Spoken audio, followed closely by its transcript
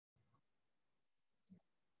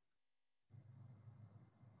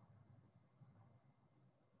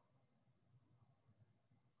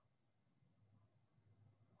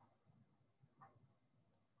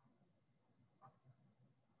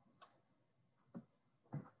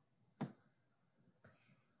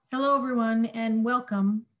Hello, everyone, and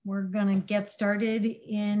welcome. We're going to get started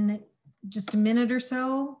in just a minute or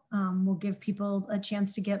so. We'll give people a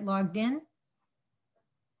chance to get logged in.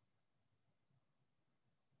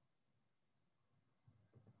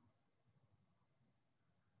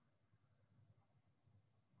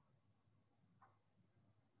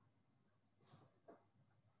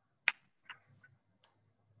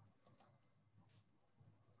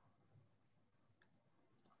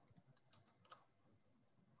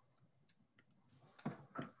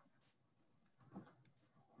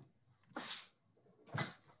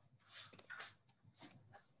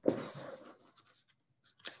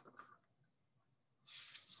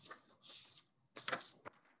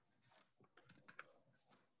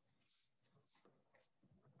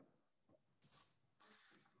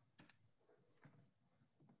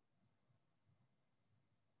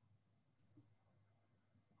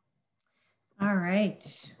 All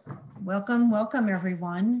right, welcome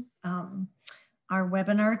everyone. Our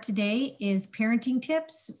webinar today is Parenting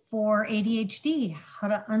Tips for ADHD, How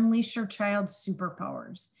to Unleash Your Child's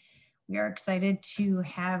Superpowers. We are excited to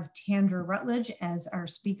have Tandra Rutledge as our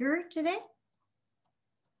speaker today.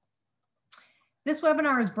 This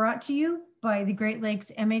webinar is brought to you by the Great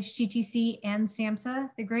Lakes MHTTC and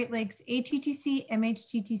SAMHSA. The Great Lakes ATTC,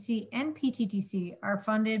 MHTTC, and PTTC are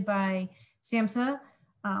funded by SAMHSA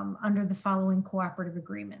under the following cooperative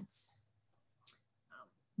agreements.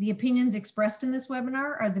 The opinions expressed in this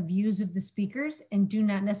webinar are the views of the speakers and do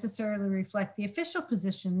not necessarily reflect the official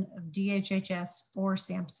position of DHHS or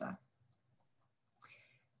SAMHSA.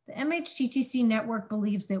 The MHTTC network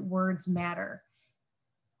believes that words matter.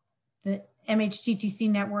 The MHTTC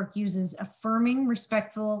network uses affirming,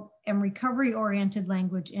 respectful, and recovery-oriented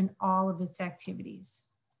language in all of its activities.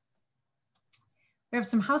 We have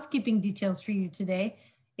some housekeeping details for you today.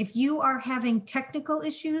 If you are having technical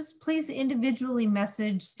issues, please individually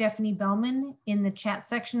message Stephanie Bellman in the chat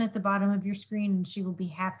section at the bottom of your screen, and she will be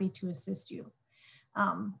happy to assist you.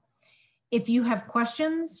 If you have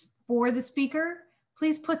questions for the speaker,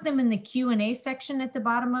 please put them in the Q&A section at the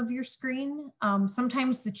bottom of your screen.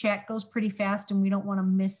 Sometimes the chat goes pretty fast and we don't want to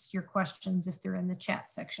miss your questions if they're in the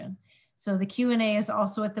chat section. So the Q&A is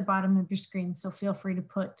also at the bottom of your screen, so feel free to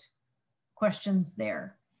put questions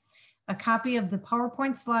there. A copy of the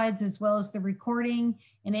PowerPoint slides as well as the recording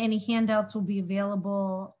and any handouts will be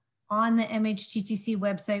available on the MHTTC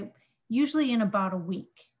website, usually in about a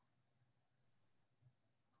week.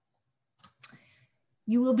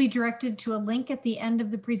 You will be directed to a link at the end of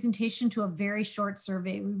the presentation to a very short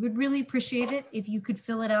survey. We would really appreciate it if you could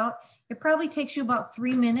fill it out. It probably takes you about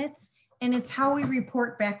 3 minutes, and it's how we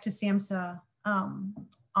report back to SAMHSA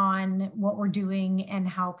on what we're doing and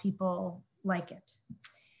how people like it.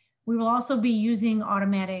 We will also be using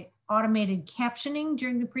automated captioning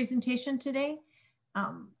during the presentation today.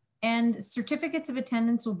 And certificates of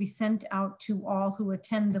attendance will be sent out to all who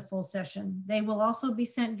attend the full session. They will also be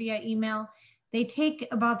sent via email. They take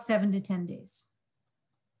about 7 to 10 days.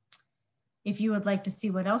 If you would like to see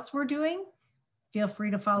what else we're doing, feel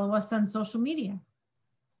free to follow us on social media.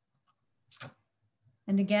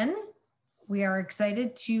 And again, we are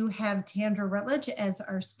excited to have Tandra Rutledge as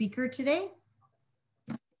our speaker today.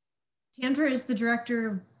 Tandra is the Director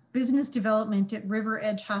of Business Development at River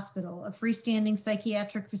Edge Hospital, a freestanding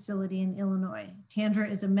psychiatric facility in Illinois. Tandra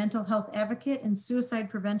is a mental health advocate and suicide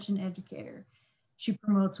prevention educator. She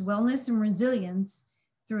promotes wellness and resilience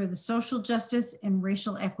through the social justice and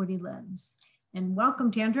racial equity lens. And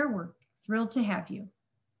welcome, Tandra. We're thrilled to have you.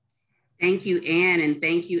 Thank you, Anne, and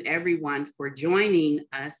thank you everyone for joining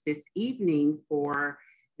us this evening for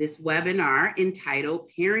this webinar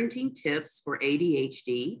entitled Parenting Tips for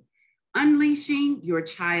ADHD, Unleashing Your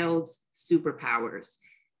Child's Superpowers.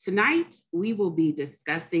 Tonight, we will be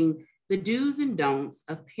discussing the do's and don'ts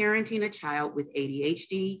of parenting a child with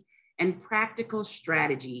ADHD and practical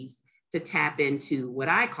strategies to tap into what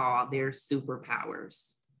I call their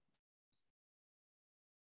superpowers.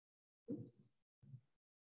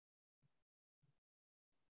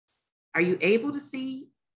 Are you able to see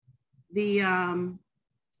the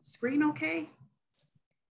screen okay?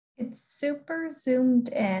 It's super zoomed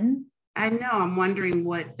in. I know, I'm wondering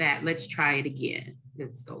what that, let's try it again.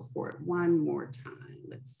 Let's go for it one more time.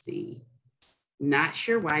 Let's see. Not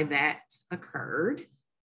sure why that occurred.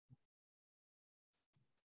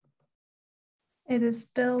 It is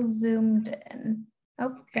still zoomed in. Oh,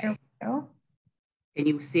 okay. There we go. Can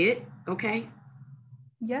you see it? Okay.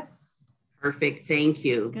 Yes. Perfect. Thank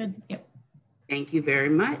you. That's good. Yep. Thank you very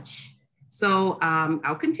much. So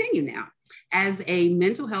I'll continue now. As a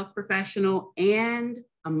mental health professional and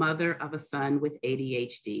a mother of a son with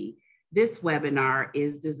ADHD, this webinar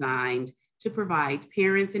is designed to provide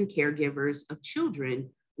parents and caregivers of children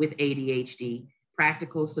with ADHD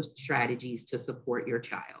practical strategies to support your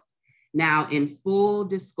child. Now, in full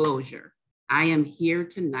disclosure, I am here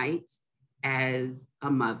tonight as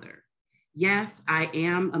a mother. Yes, I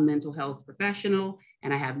am a mental health professional,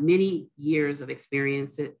 and I have many years of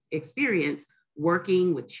experience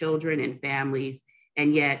working with children and families,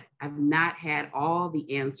 and yet I've not had all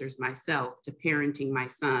the answers myself to parenting my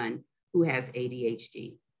son who has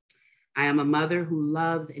ADHD. I am a mother who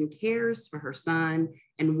loves and cares for her son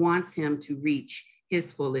and wants him to reach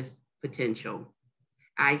his fullest potential.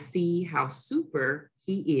 I see how super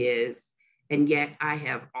he is, and yet I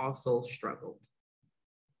have also struggled.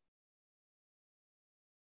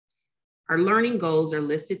 Our learning goals are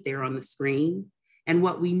listed there on the screen. And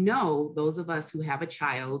what we know, those of us who have a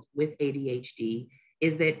child with ADHD,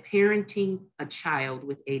 is that parenting a child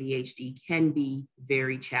with ADHD can be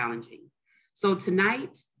very challenging. So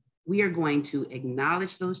tonight, we are going to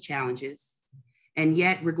acknowledge those challenges, and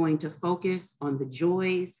yet we're going to focus on the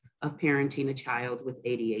joys of parenting a child with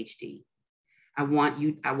ADHD. I want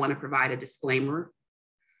to provide a disclaimer.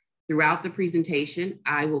 Throughout the presentation,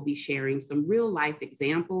 I will be sharing some real life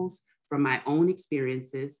examples from my own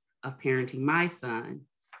experiences of parenting my son.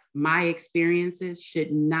 My experiences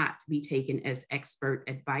should not be taken as expert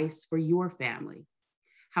advice for your family.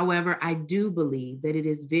 However, I do believe that it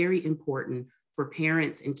is very important for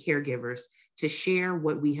parents and caregivers to share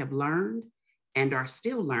what we have learned and are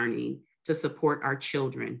still learning to support our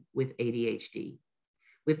children with ADHD.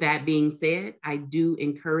 With that being said, I do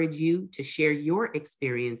encourage you to share your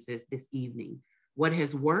experiences this evening, what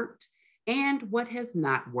has worked and what has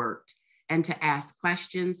not worked, and to ask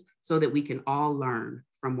questions so that we can all learn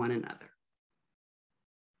from one another.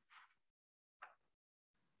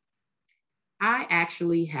 I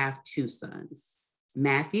actually have two sons,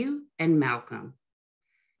 Matthew and Malcolm.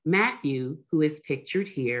 Matthew, who is pictured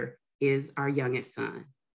here, is our youngest son.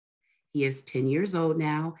 He is 10 years old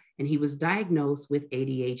now, and he was diagnosed with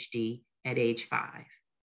ADHD at age 5.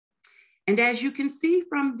 And as you can see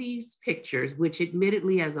from these pictures, which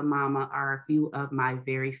admittedly as a mama are a few of my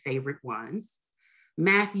very favorite ones,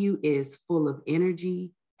 Matthew is full of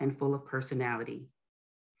energy and full of personality.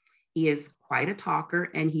 He is quite a talker,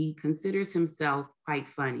 and he considers himself quite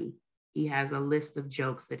funny. He has a list of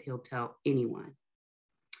jokes that he'll tell anyone.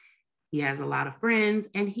 He has a lot of friends,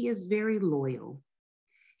 and he is very loyal.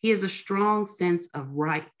 He has a strong sense of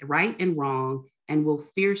right and wrong, and will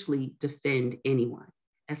fiercely defend anyone,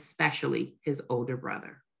 especially his older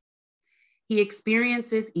brother. He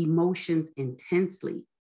experiences emotions intensely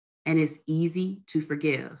and is easy to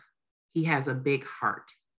forgive. He has a big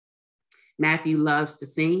heart. Matthew loves to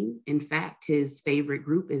sing. In fact, his favorite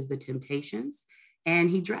group is the Temptations, and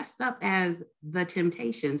he dressed up as the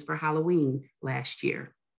Temptations for Halloween last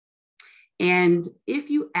year. And if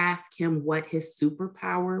you ask him what his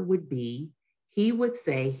superpower would be, he would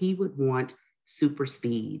say he would want super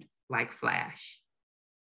speed like Flash.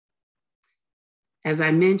 As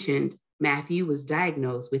I mentioned, Matthew was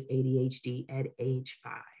diagnosed with ADHD at age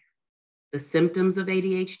 5. The symptoms of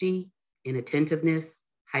ADHD: inattentiveness,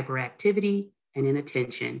 hyperactivity, and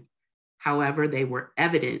inattention. However, they were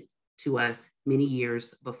evident to us many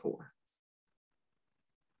years before.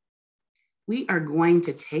 We are going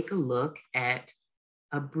to take a look at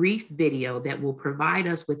a brief video that will provide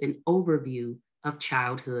us with an overview of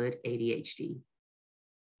childhood ADHD.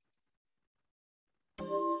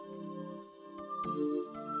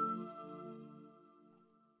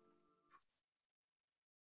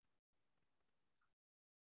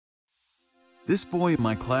 This boy in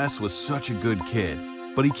my class was such a good kid,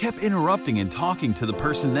 but he kept interrupting and talking to the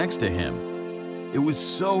person next to him. It was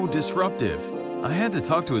so disruptive. I had to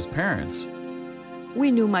talk to his parents. We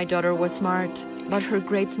knew my daughter was smart, but her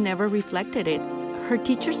grades never reflected it. Her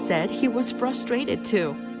teacher said he was frustrated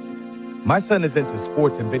too. My son is into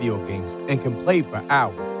sports and video games and can play for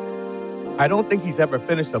hours. I don't think he's ever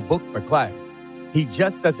finished a book for class. He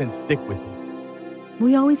just doesn't stick with it.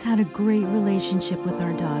 We always had a great relationship with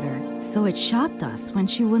our daughter, so it shocked us when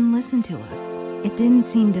she wouldn't listen to us. It didn't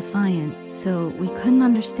seem defiant, so we couldn't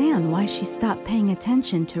understand why she stopped paying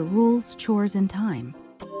attention to rules, chores, and time.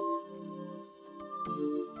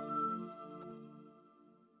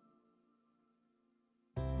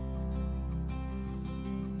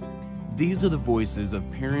 These are the voices of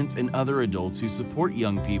parents and other adults who support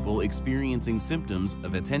young people experiencing symptoms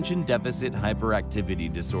of attention deficit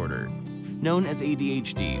hyperactivity disorder, known as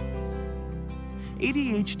ADHD.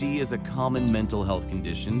 ADHD is a common mental health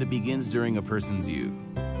condition that begins during a person's youth.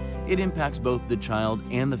 It impacts both the child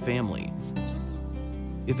and the family.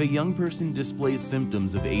 If a young person displays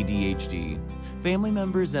symptoms of ADHD, family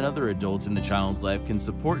members and other adults in the child's life can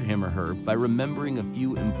support him or her by remembering a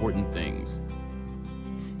few important things.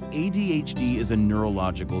 ADHD is a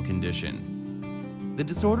neurological condition. The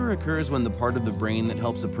disorder occurs when the part of the brain that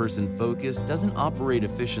helps a person focus doesn't operate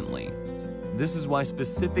efficiently. This is why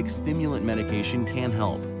specific stimulant medication can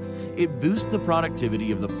help. It boosts the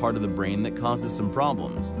productivity of the part of the brain that causes some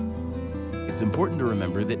problems. It's important to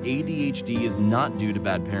remember that ADHD is not due to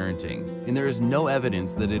bad parenting, and there is no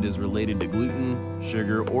evidence that it is related to gluten,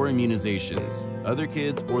 sugar, or immunizations, other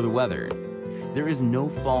kids, or the weather. There is no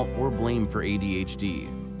fault or blame for ADHD.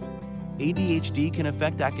 ADHD can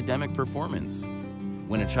affect academic performance.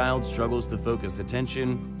 When a child struggles to focus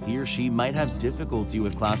attention, he or she might have difficulty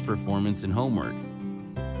with class performance and homework,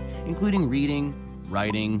 including reading,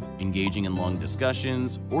 writing, engaging in long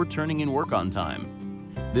discussions, or turning in work on time.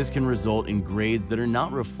 This can result in grades that are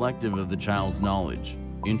not reflective of the child's knowledge,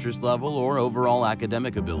 interest level, or overall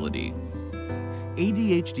academic ability.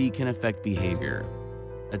 ADHD can affect behavior.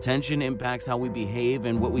 Attention impacts how we behave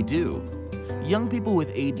and what we do. Young people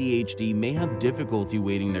with ADHD may have difficulty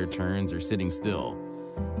waiting their turns or sitting still.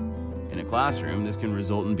 In a classroom, this can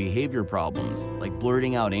result in behavior problems, like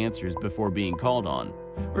blurting out answers before being called on,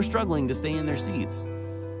 or struggling to stay in their seats.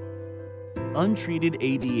 Untreated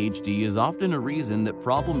ADHD is often a reason that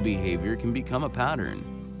problem behavior can become a pattern.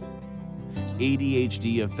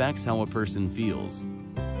 ADHD affects how a person feels.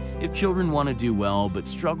 If children want to do well but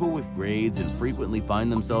struggle with grades and frequently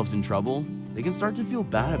find themselves in trouble, they can start to feel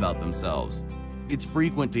bad about themselves. It's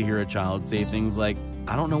frequent to hear a child say things like,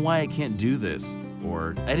 "I don't know why I can't do this,"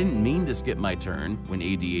 or "I didn't mean to skip my turn," when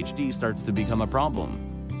ADHD starts to become a problem.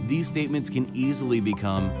 These statements can easily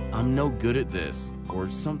become, "I'm no good at this," or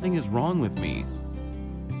 "something is wrong with me."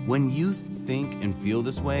 When youth think and feel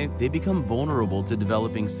this way, they become vulnerable to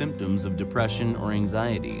developing symptoms of depression or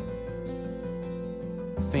anxiety.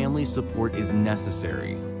 Family support is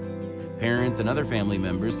necessary. Parents and other family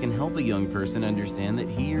members can help a young person understand that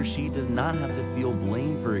he or she does not have to feel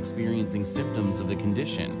blame for experiencing symptoms of the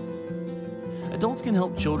condition. Adults can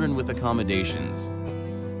help children with accommodations,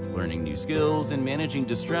 learning new skills, and managing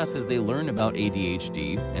distress as they learn about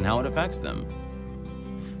ADHD and how it affects them.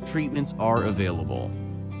 Treatments are available.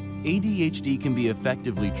 ADHD can be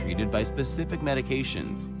effectively treated by specific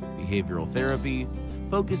medications, behavioral therapy,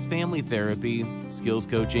 focused family therapy, skills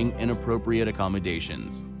coaching, and appropriate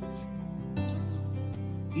accommodations.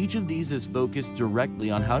 Each of these is focused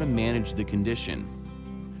directly on how to manage the condition,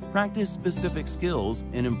 practice specific skills,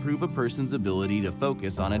 and improve a person's ability to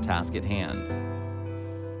focus on a task at hand.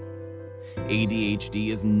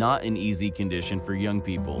 ADHD is not an easy condition for young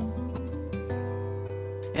people,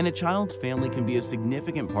 and a child's family can be a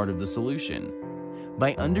significant part of the solution.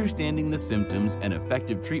 By understanding the symptoms and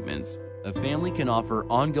effective treatments, a family can offer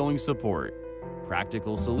ongoing support,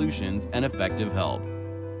 practical solutions, and effective help.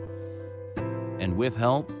 And with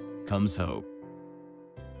help comes hope.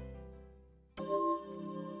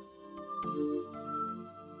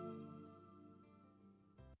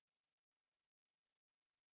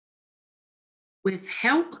 With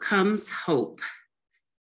help comes hope.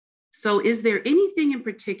 So is there anything in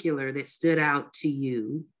particular that stood out to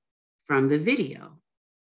you from the video?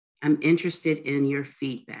 I'm interested in your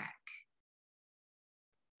feedback.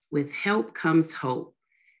 With help comes hope.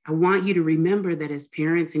 I want you to remember that as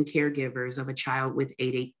parents and caregivers of a child with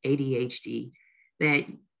ADHD, that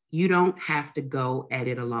you don't have to go at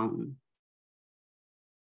it alone.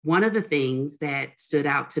 One of the things that stood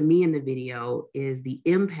out to me in the video is the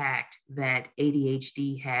impact that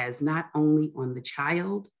ADHD has not only on the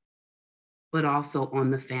child, but also on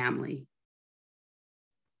the family.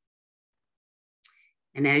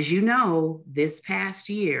 And as you know, this past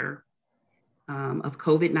year of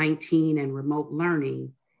COVID-19 and remote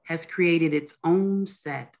learning has created its own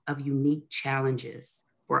set of unique challenges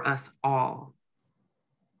for us all.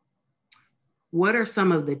 What are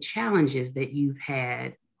some of the challenges that you've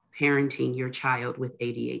had parenting your child with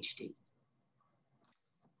ADHD?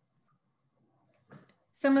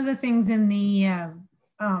 Some of the things in the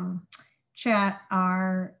chat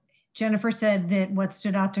are, Jennifer said that what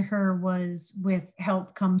stood out to her was with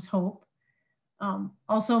help comes hope.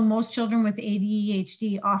 Also, most children with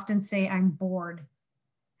ADHD often say, "I'm bored."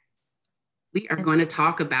 We are going to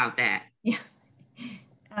talk about that. Yeah.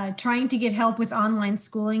 Trying to get help with online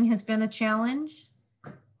schooling has been a challenge.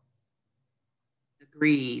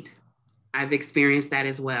 Agreed. I've experienced that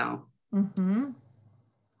as well. Mm-hmm.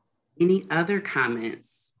 Any other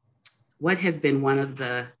comments? What has been one of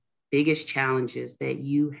the biggest challenges that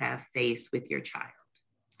you have faced with your child?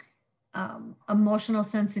 Emotional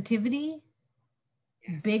sensitivity.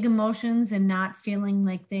 Yes. Big emotions and not feeling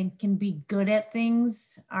like they can be good at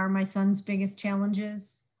things are my son's biggest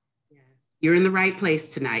challenges. Yes. You're in the right place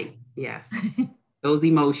tonight. Yes. Those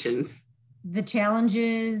emotions. The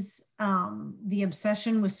challenges, the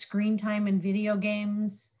obsession with screen time and video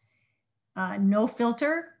games, no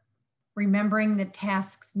filter, remembering that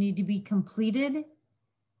tasks need to be completed,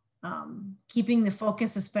 keeping the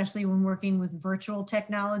focus, especially when working with virtual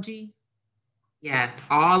technology. Yes,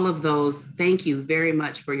 all of those. Thank you very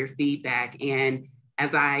much for your feedback. And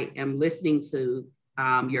as I am listening to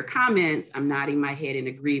your comments, I'm nodding my head in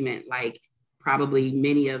agreement, like probably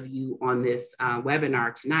many of you on this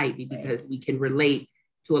webinar tonight, because we can relate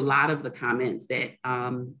to a lot of the comments that,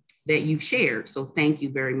 that you've shared. So thank you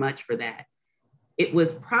very much for that. It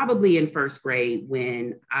was probably in first grade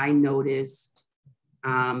when I noticed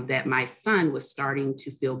that my son was starting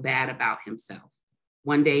to feel bad about himself.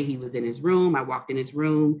 One day he was in his room, I walked in his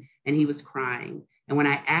room and he was crying. And when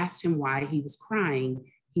I asked him why he was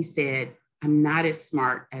crying, he said, "I'm not as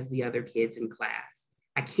smart as the other kids in class.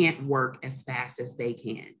 I can't work as fast as they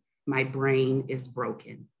can. My brain is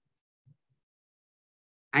broken."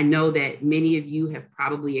 I know that many of you have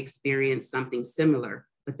probably experienced something similar,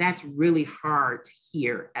 but that's really hard to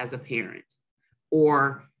hear as a parent.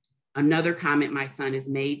 Or another comment my son has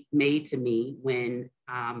made to me when,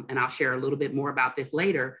 and I'll share a little bit more about this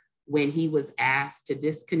later, when he was asked to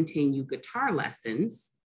discontinue guitar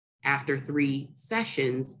lessons after 3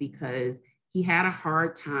 sessions because he had a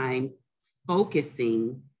hard time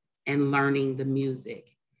focusing and learning the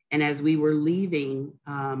music. And as we were leaving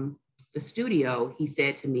the studio, he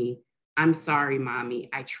said to me, "I'm sorry, Mommy,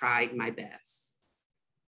 I tried my best."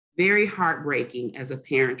 Very heartbreaking as a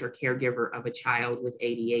parent or caregiver of a child with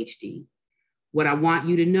ADHD. What I want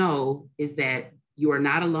you to know is that you are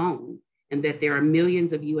not alone and that there are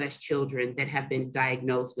millions of US children that have been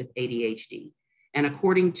diagnosed with ADHD. And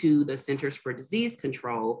according to the Centers for Disease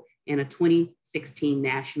Control, in a 2016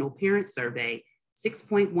 National Parent Survey,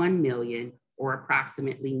 6.1 million, or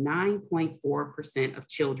approximately 9.4% of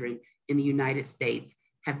children in the United States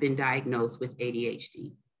have been diagnosed with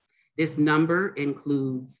ADHD. This number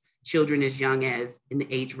includes children as young as in the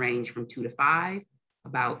age range from 2 to 5,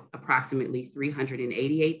 about approximately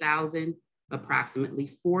 388,000, approximately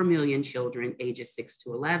 4 million children ages 6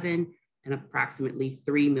 to 11, and approximately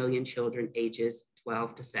 3 million children ages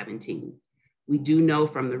 12 to 17. We do know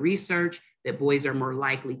from the research that boys are more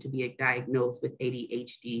likely to be diagnosed with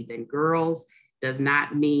ADHD than girls. Does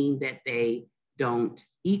not mean that they don't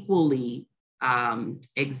equally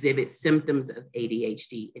exhibit symptoms of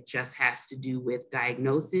ADHD. It just has to do with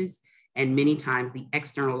diagnosis and many times the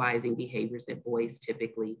externalizing behaviors that boys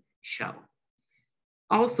typically show.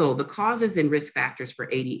 Also, the causes and risk factors for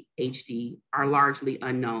ADHD are largely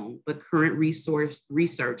unknown, but current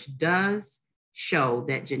research does show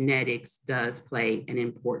that genetics does play an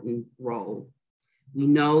important role. We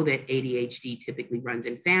know that ADHD typically runs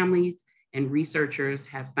in families, and researchers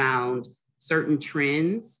have found certain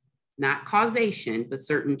trends, not causation, but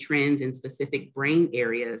certain trends in specific brain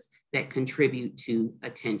areas that contribute to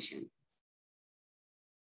attention.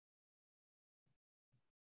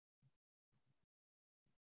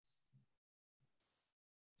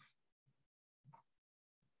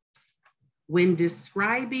 When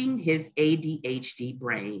describing his ADHD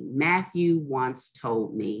brain, Matthew once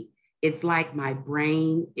told me, "It's like my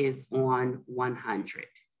brain is on 100.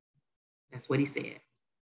 That's what he said.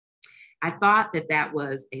 I thought that that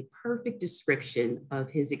was a perfect description of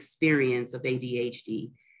his experience of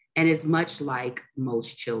ADHD and is much like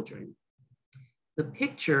most children. The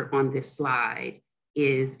picture on this slide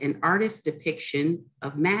is an artist's depiction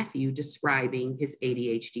of Matthew describing his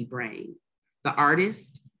ADHD brain. The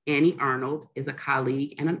artist, Annie Arnold, is a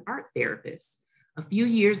colleague and an art therapist. A few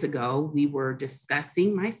years ago, we were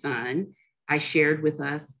discussing my son. I shared with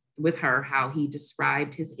her how he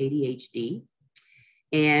described his ADHD.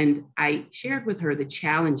 And I shared with her the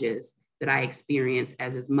challenges that I experienced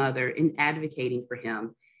as his mother in advocating for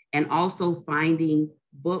him, and also finding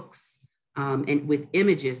books and with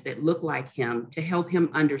images that look like him to help him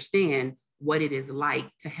understand what it is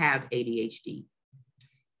like to have ADHD.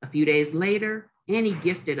 A few days later, Annie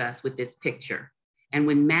gifted us with this picture. And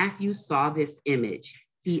when Matthew saw this image,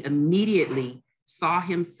 he immediately saw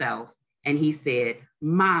himself and he said,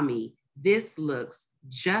 "Mommy, this looks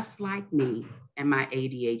just like me and my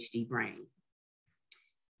ADHD brain."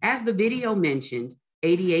 As the video mentioned,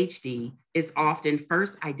 ADHD is often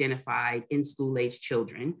first identified in school-age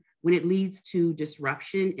children when it leads to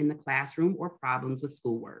disruption in the classroom or problems with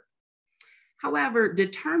schoolwork. However,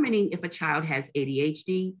 determining if a child has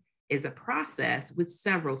ADHD is a process with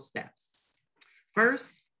several steps.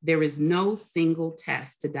 First, There is no single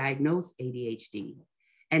test to diagnose ADHD,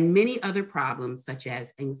 and many other problems such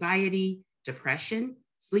as anxiety, depression,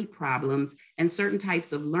 sleep problems, and certain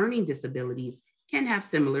types of learning disabilities can have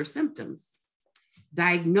similar symptoms.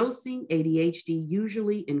 Diagnosing ADHD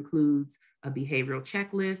usually includes a behavioral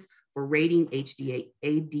checklist for rating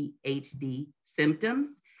ADHD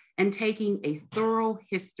symptoms and taking a thorough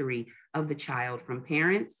history of the child from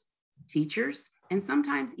parents, teachers, and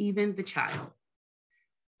sometimes even the child.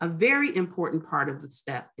 A very important part of the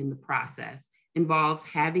step in the process involves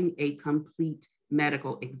having a complete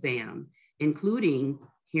medical exam, including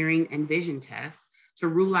hearing and vision tests to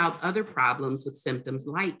rule out other problems with symptoms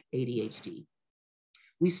like ADHD.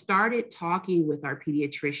 We started talking with our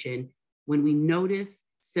pediatrician when we noticed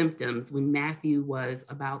symptoms when Matthew was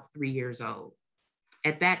about 3 years old.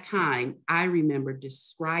 At that time, I remember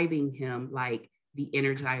describing him like the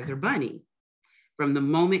Energizer Bunny, from the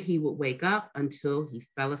moment he would wake up until he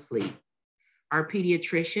fell asleep. Our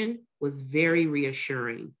pediatrician was very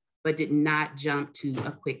reassuring, but did not jump to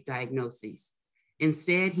a quick diagnosis.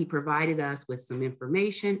 Instead, he provided us with some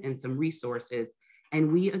information and some resources,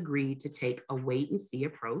 and we agreed to take a wait and see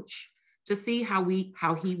approach to see how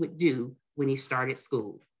he would do when he started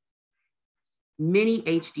school. Many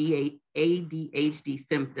ADHD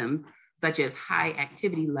symptoms, such as high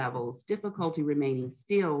activity levels, difficulty remaining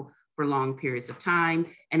still for long periods of time,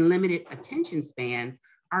 and limited attention spans,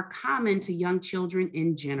 are common to young children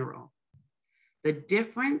in general. The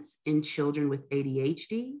difference in children with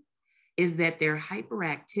ADHD is that their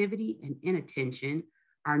hyperactivity and inattention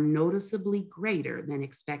are noticeably greater than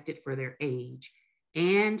expected for their age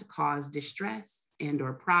and cause distress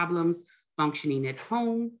and/or problems functioning at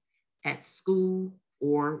home, at school,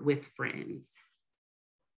 or with friends.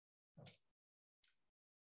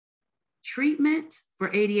 Treatment for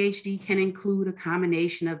ADHD can include a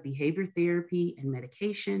combination of behavior therapy and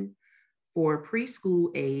medication. For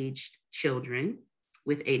preschool-aged children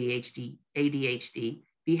with ADHD,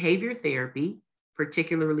 behavior therapy,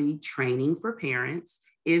 particularly training for parents,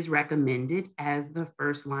 is recommended as the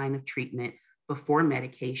first line of treatment before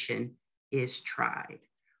medication is tried.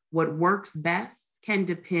 What works best can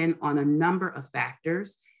depend on a number of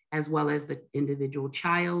factors, as well as the individual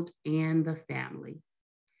child and the family.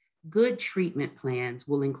 Good treatment plans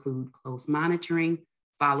will include close monitoring,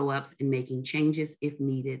 follow-ups, and making changes if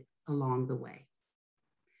needed along the way.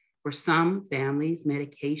 For some families,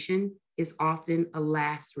 medication is often a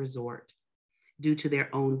last resort due to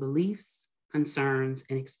their own beliefs, concerns,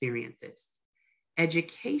 and experiences.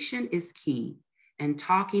 Education is key, and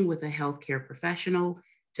talking with a healthcare professional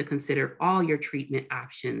to consider all your treatment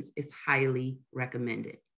options is highly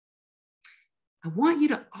recommended. I want you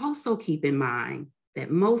to also keep in mind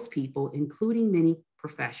that most people, including many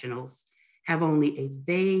professionals, have only a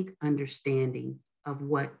vague understanding of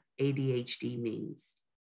what ADHD means.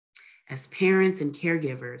 As parents and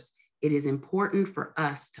caregivers, it is important for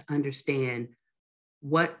us to understand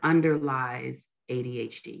what underlies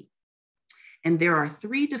ADHD. And there are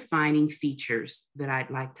 3 defining features that I'd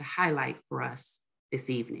like to highlight for us this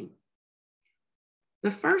evening.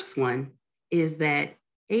 The first one is that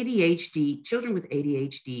children with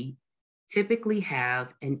ADHD typically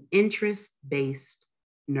have an interest-based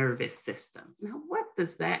nervous system. Now, what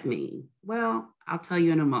does that mean? Well, I'll tell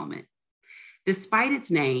you in a moment. Despite its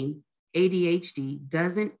name, ADHD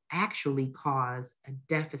doesn't actually cause a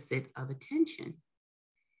deficit of attention.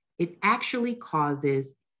 It actually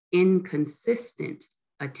causes inconsistent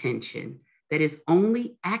attention that is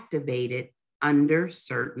only activated under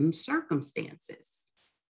certain circumstances.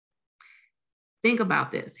 Think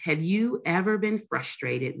about this. Have you ever been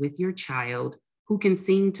frustrated with your child who can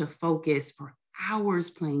seem to focus for hours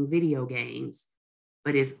playing video games,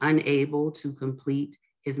 but is unable to complete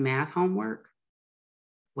his math homework?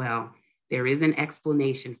 Well, there is an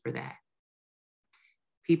explanation for that.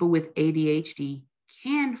 People with ADHD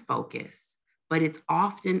can focus, but it's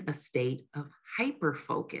often a state of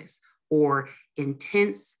hyperfocus or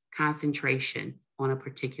intense concentration on a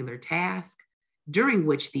particular task, during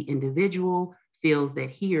which the individual feels that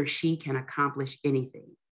he or she can accomplish anything.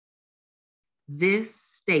 This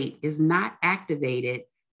state is not activated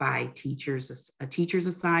by a teacher's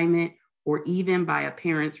assignment or even by a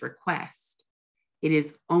parent's request. It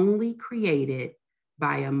is only created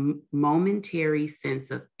by a momentary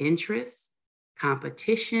sense of interest,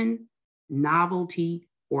 competition, novelty,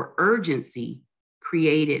 or urgency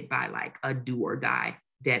created by like a do or die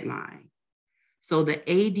deadline. So the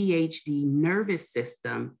ADHD nervous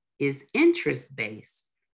system is interest-based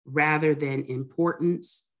rather than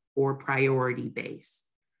importance or priority-based.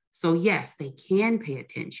 So yes, they can pay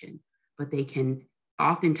attention, but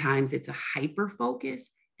oftentimes it's a hyper-focus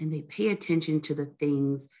and they pay attention to the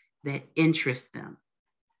things that interest them.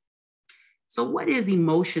 So what is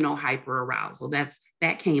emotional hyperarousal?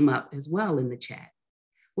 That came up as well in the chat.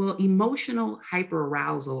 Well, emotional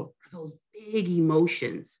hyperarousal are those big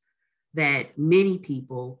emotions that many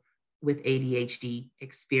people with ADHD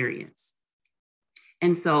experience.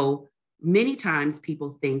 And so many times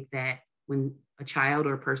people think that when a child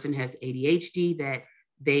or a person has ADHD, that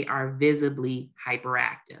they are visibly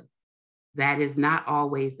hyperactive. That is not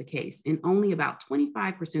always the case. And only about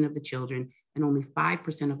 25% of the children and only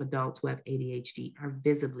 5% of adults who have ADHD are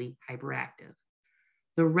visibly hyperactive.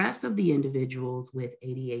 The rest of the individuals with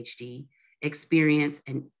ADHD experience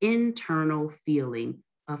an internal feeling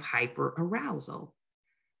of hyperarousal,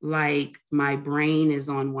 like my brain is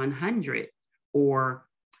on 100, or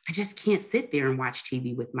I just can't sit there and watch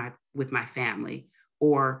TV with my family,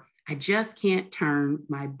 or I just can't turn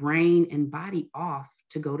my brain and body off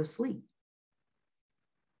to go to sleep.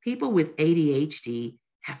 People with ADHD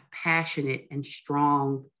have passionate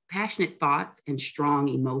thoughts and strong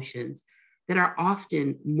emotions that are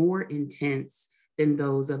often more intense than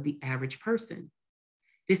those of the average person.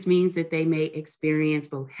 This means that they may experience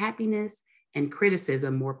both happiness and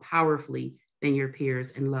criticism more powerfully than your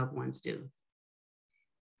peers and loved ones do.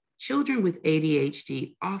 Children with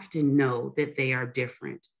ADHD often know that they are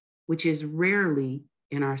different, which is rarely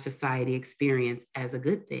in our society experienced as a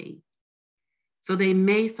good thing. So they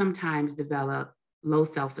may sometimes develop low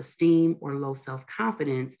self-esteem or low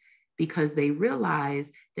self-confidence because they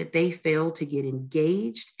realize that they fail to get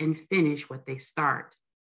engaged and finish what they start.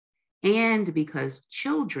 And because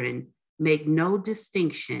children make no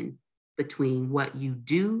distinction between what you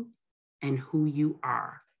do and who you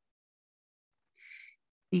are.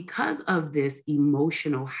 Because of this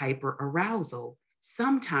emotional hyperarousal,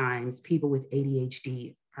 sometimes people with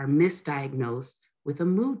ADHD are misdiagnosed with a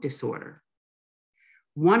mood disorder.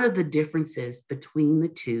 One of the differences between the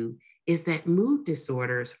two is that mood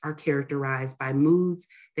disorders are characterized by moods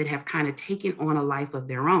that have kind of taken on a life of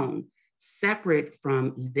their own, separate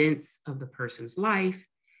from events of the person's life,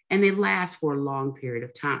 and they last for a long period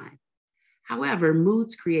of time. However,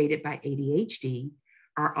 moods created by ADHD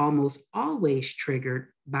are almost always triggered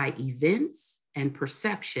by events and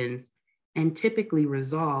perceptions and typically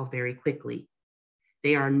resolve very quickly.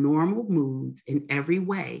 They are normal moods in every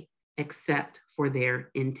way except for their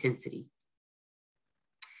intensity.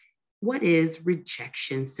 What is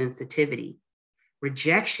rejection sensitivity?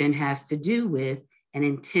 Rejection has to do with an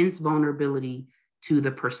intense vulnerability to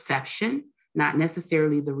the perception, not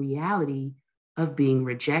necessarily the reality, of being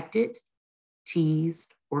rejected,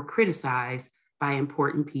 teased, or criticized by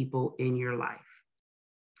important people in your life.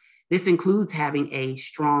 This includes having a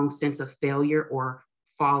strong sense of failure or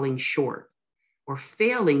falling short, or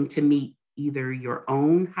failing to meet either your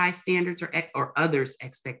own high standards or others'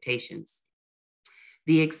 expectations.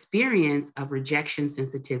 The experience of rejection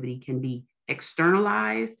sensitivity can be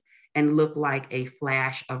externalized and look like a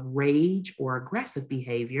flash of rage or aggressive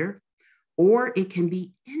behavior, or it can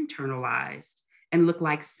be internalized and look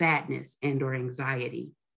like sadness and or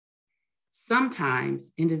anxiety.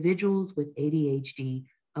 Sometimes individuals with ADHD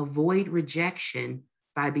avoid rejection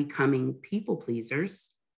by becoming people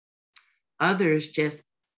pleasers. Others just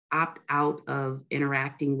opt out of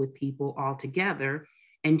interacting with people altogether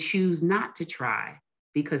and choose not to try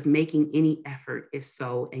because making any effort is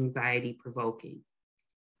so anxiety provoking.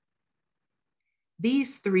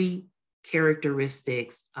 These three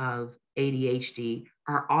characteristics of ADHD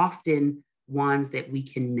are often ones that we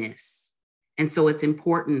can miss. And so it's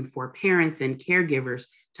important for parents and caregivers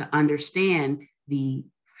to understand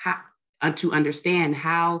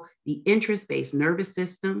how the interest-based nervous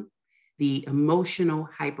system, the emotional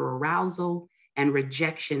hyperarousal, and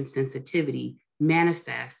rejection sensitivity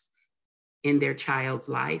manifests in their child's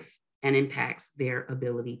life and impacts their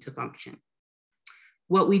ability to function.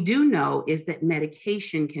 What we do know is that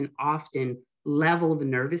medication can often level the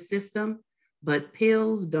nervous system, but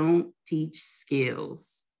pills don't teach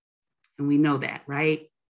skills. And we know that, right?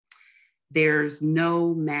 There's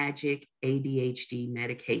no magic ADHD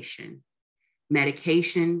medication.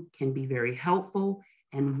 Medication can be very helpful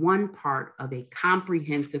and one part of a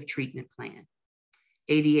comprehensive treatment plan.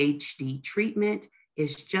 ADHD treatment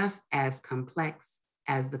is just as complex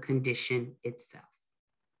as the condition itself.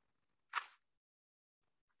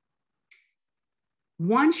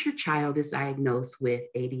 Once your child is diagnosed with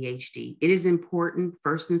ADHD, it is important,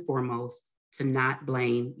 first and foremost, to not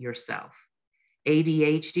blame yourself.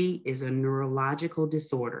 ADHD is a neurological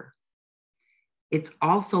disorder. It's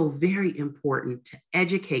also very important to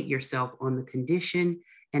educate yourself on the condition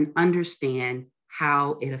and understand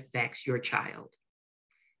how it affects your child.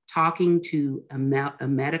 talking to a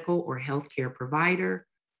medical or healthcare provider,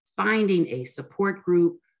 finding a support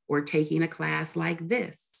group, or taking a class like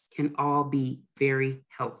this can all be very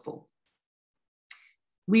helpful.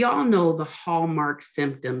 We all know the hallmark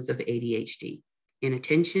symptoms of ADHD: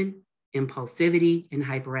 inattention, impulsivity, and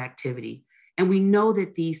hyperactivity. And we know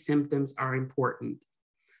that these symptoms are important.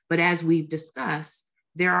 But as we've discussed,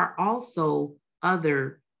 there are also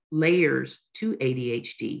other layers to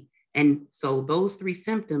ADHD. And so those three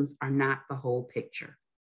symptoms are not the whole picture.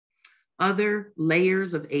 Other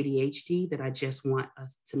layers of ADHD that I just want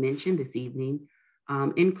us to mention this evening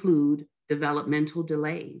include developmental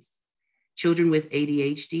delays. Children with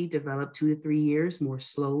ADHD develop 2 to 3 years more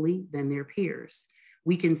slowly than their peers.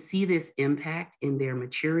 We can see this impact in their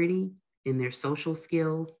maturity, in their social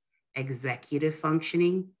skills, executive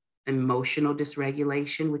functioning, emotional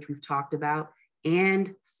dysregulation, which we've talked about,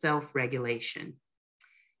 and self-regulation.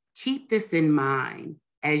 Keep this in mind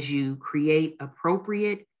as you create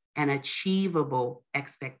appropriate and achievable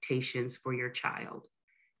expectations for your child.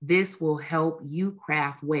 This will help you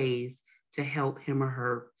craft ways to help him or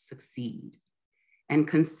her succeed. And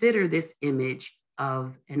consider this image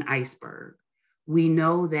of an iceberg. We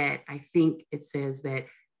know that, I think it says that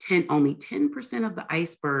only 10% of the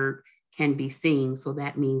iceberg can be seen. So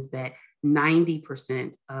that means that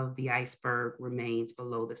 90% of the iceberg remains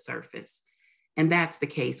below the surface. And that's the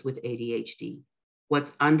case with ADHD.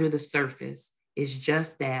 What's under the surface is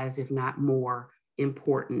just as, if not more,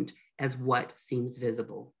 important as what seems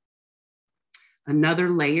visible. Another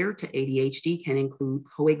layer to ADHD can include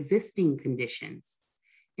coexisting conditions.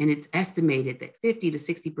 And it's estimated that 50 to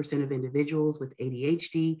 60% of individuals with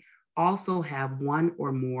ADHD also have one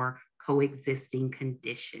or more coexisting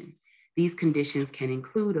condition. These conditions can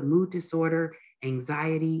include a mood disorder,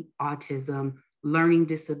 anxiety, autism, learning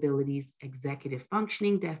disabilities, executive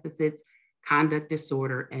functioning deficits, conduct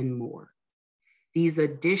disorder, and more. These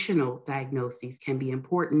additional diagnoses can be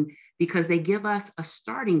important because they give us a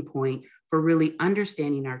starting point for really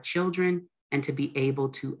understanding our children and to be able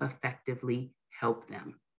to effectively help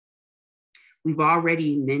them. We've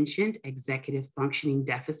already mentioned executive functioning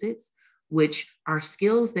deficits, which are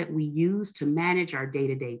skills that we use to manage our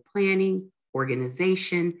day-to-day planning,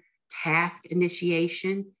 organization, task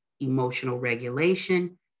initiation, emotional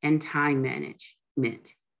regulation, and time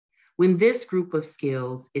management. When this group of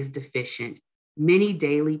skills is deficient, many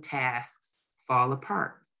daily tasks fall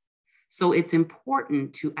apart. So it's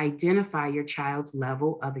important to identify your child's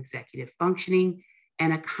level of executive functioning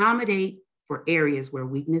and accommodate for areas where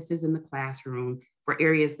weaknesses in the classroom, for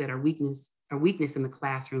areas that are weakness in the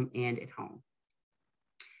classroom and at home.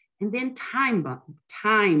 And then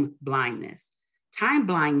time blindness. Time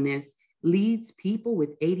blindness leads people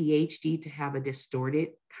with ADHD to have a distorted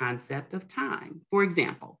concept of time. For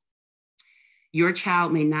example, your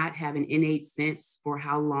child may not have an innate sense for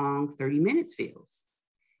how long 30 minutes feels.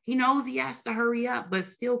 He knows he has to hurry up, but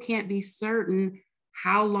still can't be certain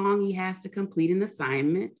how long he has to complete an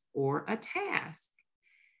assignment or a task.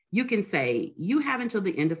 You can say, you have until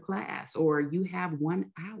the end of class, or you have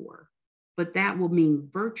 1 hour, but that will mean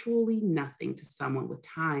virtually nothing to someone with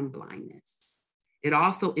time blindness. It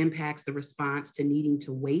also impacts the response to needing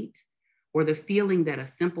to wait or the feeling that a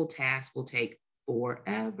simple task will take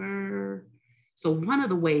forever. So one of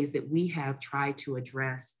the ways that we have tried to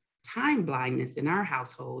address time blindness in our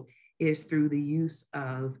household is through the use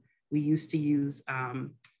of, we used to use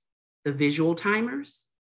the visual timers,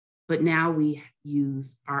 but now we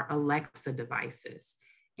use our Alexa devices.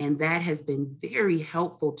 And that has been very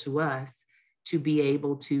helpful to us to be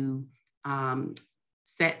able to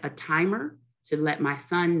set a timer to let my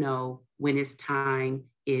son know when his time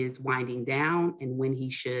is winding down and when he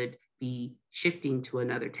should be shifting to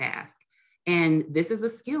another task. And this is a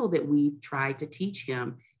skill that we've tried to teach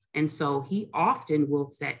him. And so he often will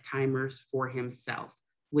set timers for himself,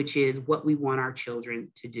 which is what we want our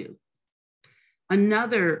children to do.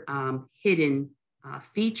 Another hidden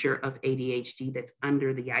feature of ADHD that's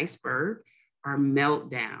under the iceberg are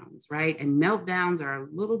meltdowns, right? And meltdowns are a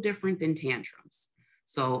little different than tantrums.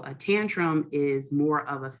 So a tantrum is more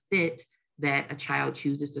of a fit that a child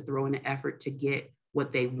chooses to throw in an effort to get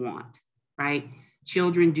what they want, right?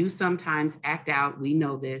 Children do sometimes act out, we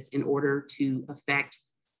know this, in order to affect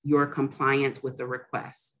your compliance with the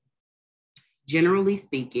request. Generally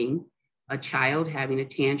speaking, a child having a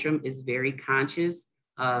tantrum is very conscious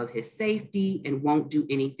of his safety and won't do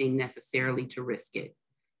anything necessarily to risk it.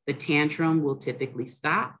 The tantrum will typically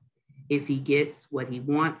stop if he gets what he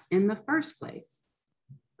wants in the first place.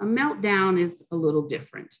 A meltdown is a little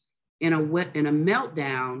different. In a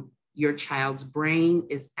meltdown, your child's brain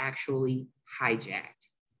is actually hijacked.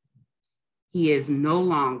 He is no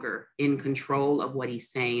longer in control of what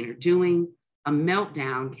he's saying or doing. A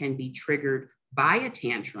meltdown can be triggered by a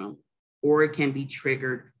tantrum, or it can be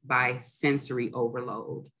triggered by sensory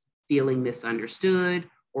overload, feeling misunderstood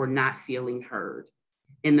or not feeling heard.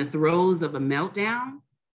 In the throes of a meltdown,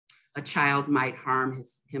 a child might harm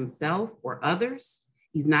himself or others.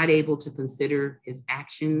 He's not able to consider his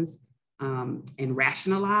actions and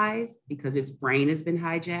rationalize because his brain has been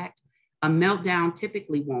hijacked. A meltdown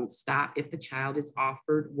typically won't stop if the child is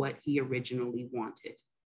offered what he originally wanted.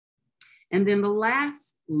 And then the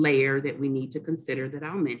last layer that we need to consider that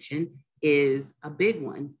I'll mention is a big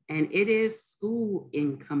one, and it is school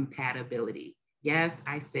incompatibility. Yes,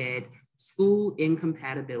 I said school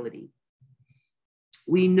incompatibility.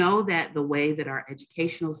 We know that the way that our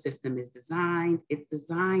educational system is designed, it's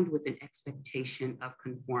designed with an expectation of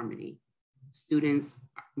conformity. Students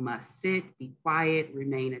must sit, be quiet,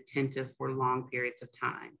 remain attentive for long periods of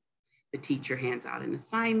time. The teacher hands out an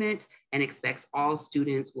assignment and expects all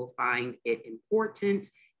students will find it important,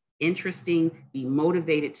 interesting, be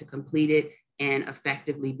motivated to complete it, and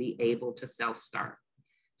effectively be able to self-start.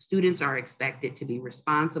 Students are expected to be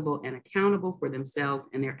responsible and accountable for themselves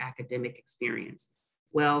and their academic experience.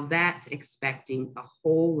 Well, that's expecting a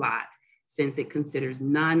whole lot since it considers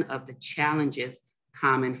none of the challenges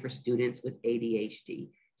common for students with ADHD.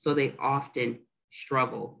 So they often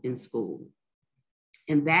struggle in school.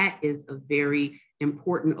 And that is a very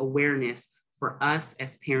important awareness for us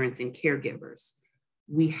as parents and caregivers.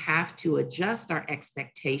 We have to adjust our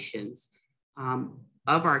expectations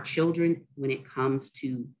of our children when it comes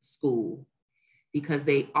to school, because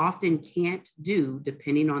they often can't do,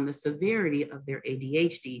 depending on the severity of their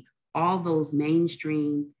ADHD, all those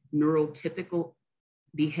mainstream neurotypical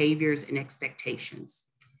behaviors and expectations.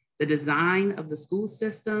 The design of the school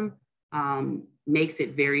system makes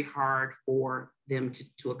it very hard for them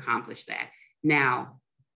to accomplish that. Now,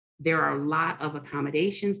 there are a lot of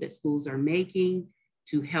accommodations that schools are making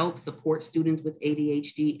to help support students with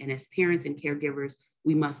ADHD, and as parents and caregivers,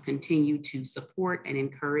 we must continue to support and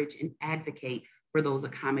encourage and advocate for those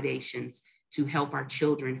accommodations to help our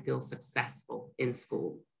children feel successful in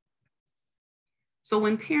school. So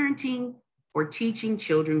when parenting or teaching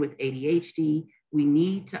children with ADHD, we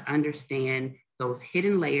need to understand those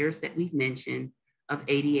hidden layers that we've mentioned of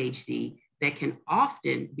ADHD that can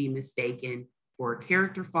often be mistaken for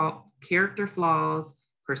character flaws,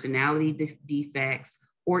 personality defects,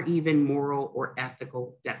 or even moral or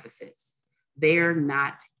ethical deficits. They're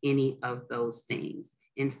not any of those things.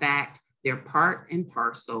 In fact, they're part and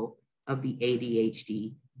parcel of the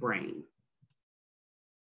ADHD brain.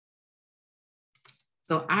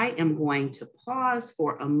 So I am going to pause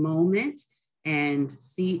for a moment and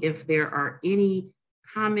see if there are any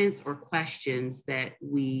comments or questions that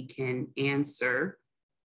we can answer.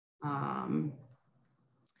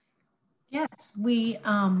 Yes, we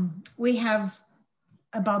have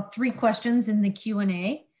about 3 questions in the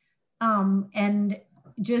Q&A, and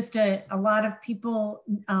just a lot of people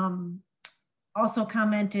also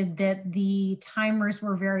commented that the timers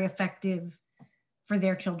were very effective for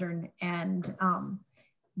their children, and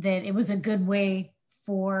that it was a good way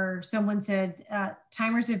for someone said,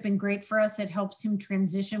 timers have been great for us. It helps him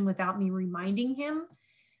transition without me reminding him,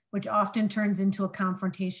 which often turns into a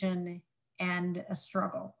confrontation and a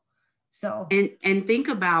struggle. So, and think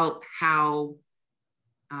about how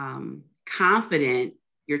confident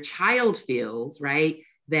your child feels, right?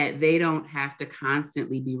 That they don't have to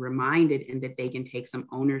constantly be reminded, and that they can take some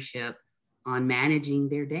ownership on managing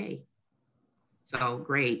their day. So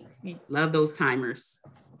great. Love those timers.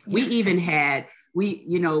 Yes. We even had,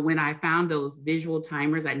 when I found those visual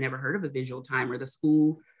timers, I'd never heard of a visual timer. The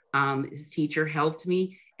school, his teacher helped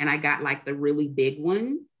me, and I got like the really big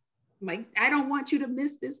one. I'm like, I don't want you to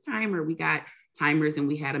miss this timer. We got timers and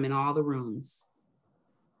we had them in all the rooms.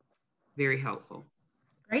 Very helpful.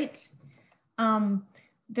 Great. Are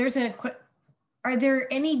there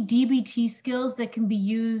any DBT skills that can be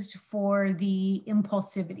used for the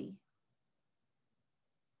impulsivity?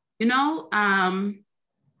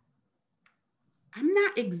 I'm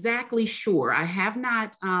not exactly sure.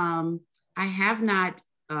 I'm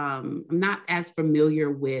not as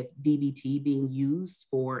familiar with DBT being used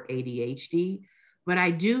for ADHD, but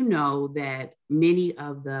I do know that many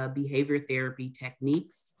of the behavior therapy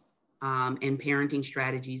techniques and parenting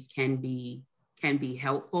strategies can be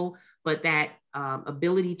helpful, but that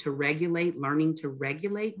ability to regulate, learning to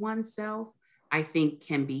regulate oneself, I think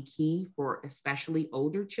can be key for especially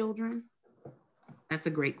older children. That's a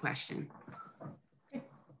great question.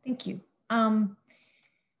 Thank you.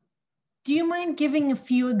 Do you mind giving a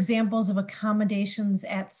few examples of accommodations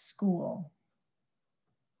at school?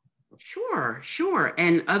 Sure.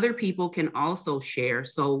 And other people can also share.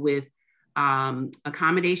 So with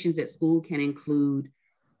accommodations at school can include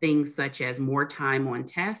things such as more time on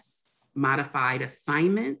tests, modified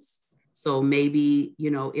assignments. So maybe,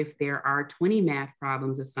 if there are 20 math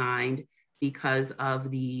problems assigned because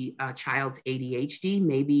of the child's ADHD,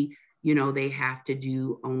 maybe, they have to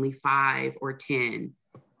do only 5 or 10.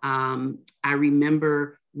 I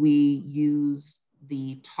remember we used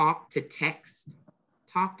the talk to text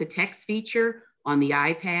feature on the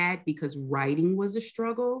iPad because writing was a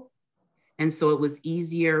struggle. And so it was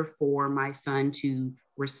easier for my son to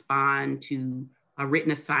respond to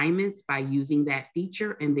written assignments by using that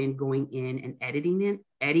feature and then going in and editing it,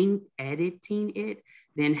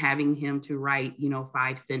 then having him to write,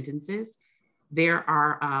 5 sentences. There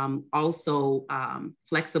are also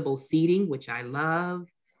flexible seating, which I love.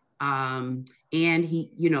 And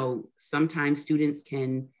sometimes students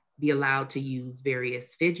can be allowed to use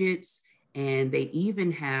various fidgets, and they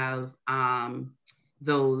even have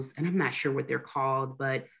those, and I'm not sure what they're called,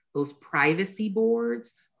 but those privacy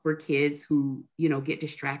boards for kids who, get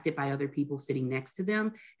distracted by other people sitting next to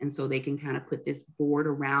them. And so they can kind of put this board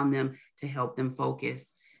around them to help them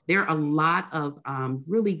focus. There are a lot of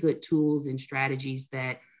really good tools and strategies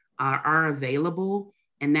that are available.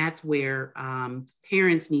 And that's where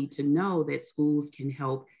parents need to know that schools can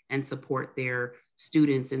help and support their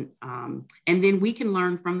students. And then we can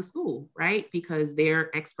learn from the school, right? Because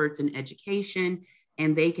they're experts in education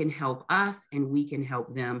and they can help us and we can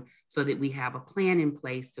help them so that we have a plan in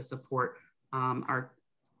place to support our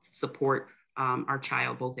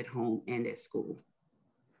child both at home and at school.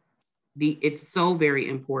 It's so very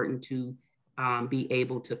important to be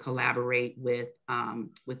able to collaborate with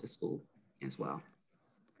the school as well.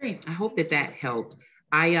 Great. I hope that helped.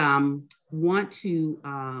 I want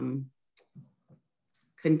to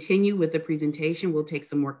continue with the presentation. We'll take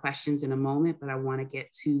some more questions in a moment, but I want to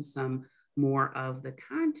get to some more of the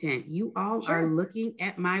content. You all are looking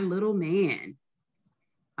at my little man.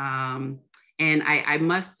 And I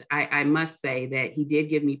must say that he did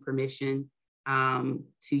give me permission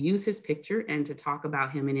to use his picture and to talk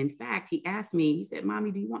about him. And in fact, he asked me, he said,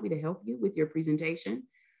 "Mommy, do you want me to help you with your presentation?"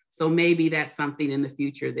 So maybe that's something in the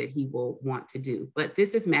future that he will want to do. But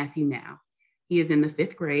this is Matthew now. He is in the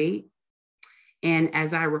 5th grade. And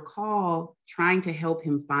as I recall, trying to help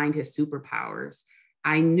him find his superpowers,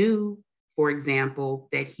 I knew, for example,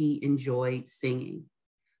 that he enjoyed singing.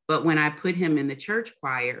 But when I put him in the church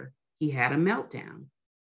choir, he had a meltdown,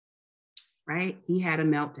 right? He had a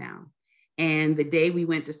meltdown. And the day we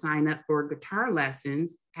went to sign up for guitar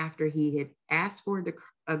lessons, after he had asked for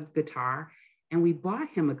a guitar, and we bought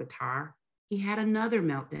him a guitar, he had another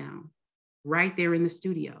meltdown right there in the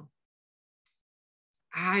studio.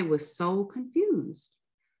 I was so confused.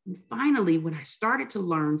 And finally, when I started to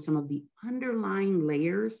learn some of the underlying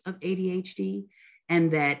layers of ADHD and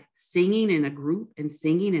that singing in a group and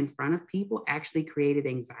singing in front of people actually created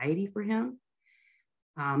anxiety for him,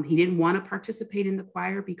 he didn't want to participate in the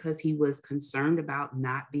choir because he was concerned about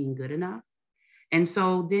not being good enough. And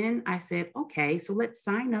so then I said, okay, so let's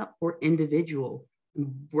sign up for individual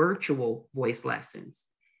virtual voice lessons.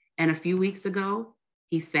 And a few weeks ago,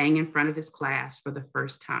 he sang in front of his class for the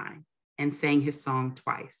first time and sang his song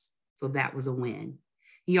twice. So that was a win.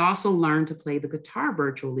 He also learned to play the guitar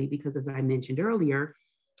virtually because, as I mentioned earlier,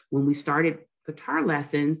 when we started guitar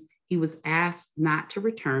lessons, he was asked not to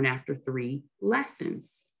return after 3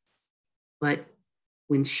 lessons. But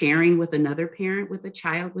when sharing with another parent with a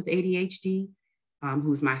child with ADHD,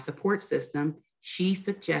 who's my support system, she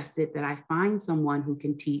suggested that I find someone who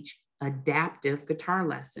can teach adaptive guitar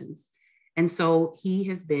lessons. And so he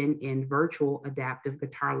has been in virtual adaptive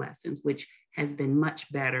guitar lessons, which has been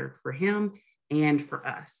much better for him and for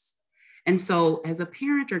us. And so as a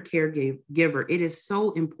parent or caregiver, it is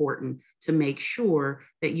so important to make sure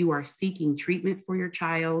that you are seeking treatment for your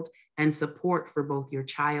child and support for both your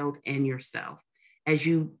child and yourself as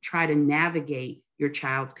you try to navigate your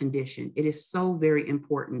child's condition. It is so very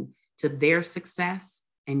important to their success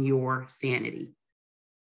and your sanity.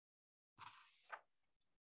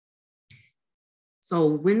 So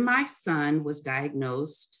when my son was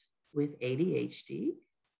diagnosed with ADHD,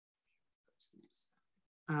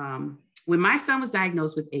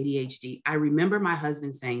 I remember my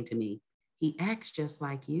husband saying to me, "He acts just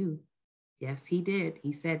like you." Yes, he did.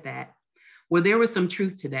 He said that. Well, there was some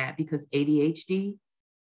truth to that because ADHD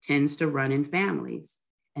tends to run in families.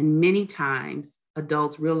 And many times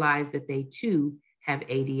adults realize that they too have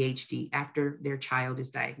ADHD after their child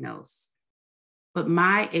is diagnosed. But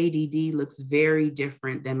my ADD looks very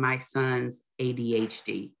different than my son's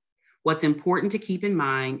ADHD. What's important to keep in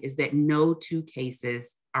mind is that no two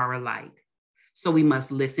cases are alike. So we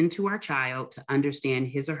must listen to our child to understand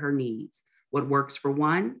his or her needs. What works for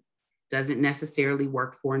one doesn't necessarily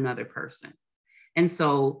work for another person. And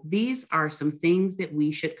so these are some things that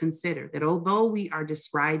we should consider, that although we are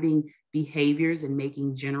describing behaviors and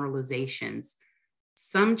making generalizations,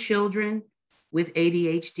 some children with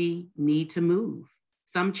ADHD need to move.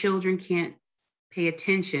 Some children can't pay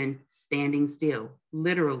attention standing still,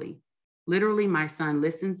 literally. Literally, my son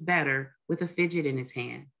listens better with a fidget in his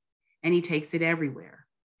hand, and he takes it everywhere.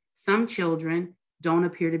 Some children don't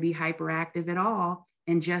appear to be hyperactive at all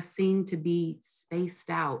and just seem to be spaced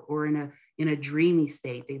out or in a dreamy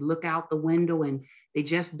state. They look out the window and they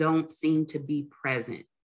just don't seem to be present.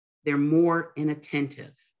 They're more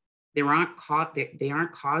inattentive. They aren't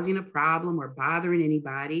causing a problem or bothering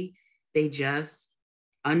anybody. They just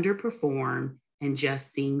underperform and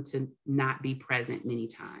just seem to not be present many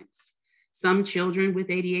times. Some children with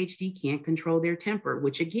ADHD can't control their temper,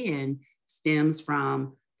 which again stems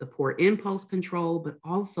from the poor impulse control, but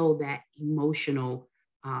also that emotional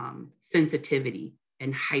sensitivity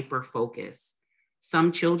and hyper focus.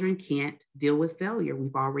 Some children can't deal with failure.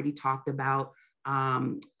 We've already talked about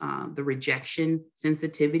the rejection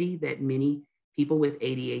sensitivity that many people with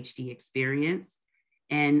ADHD experience.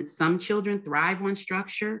 And some children thrive on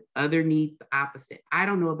structure, other needs the opposite. I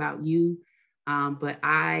don't know about you, but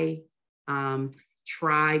I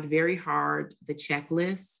tried very hard the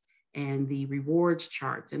checklists and the rewards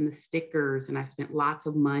charts and the stickers, and I spent lots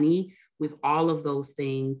of money with all of those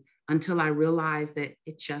things until I realized that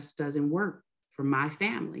it just doesn't work for my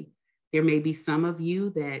family. There may be some of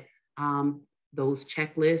you that those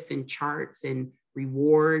checklists and charts and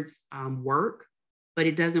rewards work, but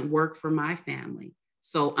it doesn't work for my family.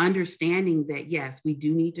 So understanding that, yes, we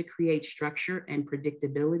do need to create structure and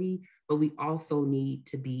predictability, but we also need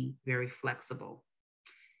to be very flexible.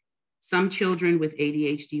 Some children with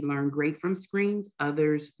ADHD learn great from screens,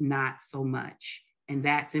 others not so much. And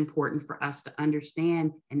that's important for us to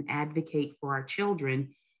understand and advocate for our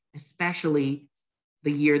children, especially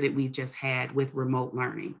the year that we've just had with remote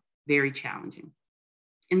learning, very challenging.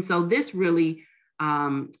 And so this really,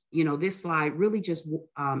 this slide really just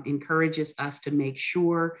encourages us to make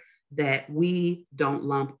sure that we don't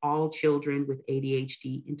lump all children with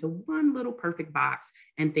ADHD into one little perfect box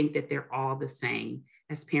and think that they're all the same.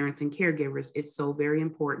 As parents and caregivers, it's so very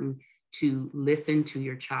important to listen to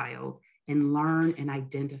your child and learn and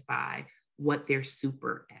identify what they're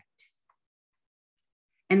super at.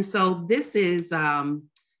 And so this is,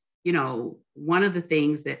 one of the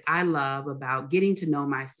things that I love about getting to know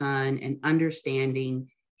my son and understanding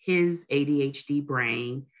his ADHD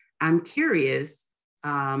brain. I'm curious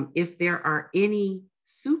if there are any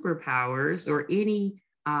superpowers or any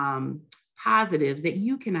positives that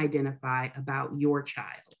you can identify about your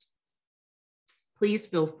child. Please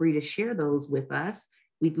feel free to share those with us.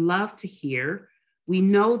 We'd love to hear. We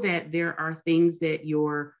know that there are things that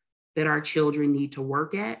our children need to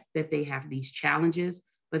work at, that they have these challenges,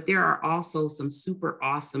 but there are also some super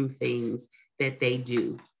awesome things that they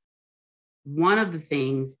do. One of the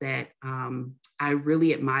things that I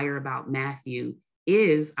really admire about Matthew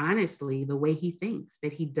is honestly the way he thinks,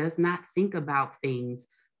 that he does not think about things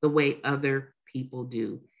the way other people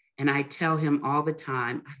do. And I tell him all the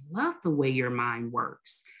time, I love the way your mind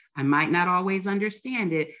works. I might not always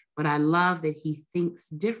understand it, but I love that he thinks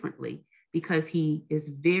differently because he is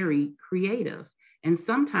very creative. And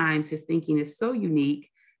sometimes his thinking is so unique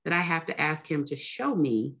that I have to ask him to show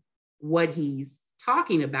me what he's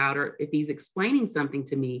talking about or if he's explaining something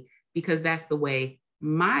to me, because that's the way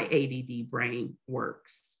my ADD brain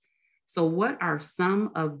works. So what are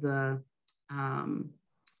some of the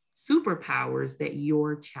superpowers that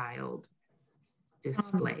your child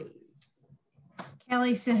displays?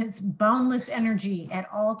 Kelly says boundless energy at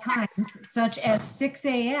all times, such as 6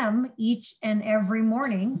 a.m. each and every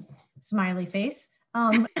morning, smiley face.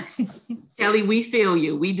 Kelly, we feel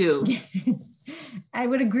you, we do. I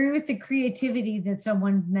would agree with the creativity that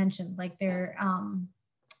someone mentioned, like they're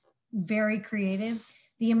very creative.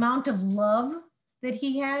 The amount of love that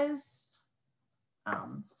he has.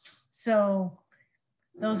 So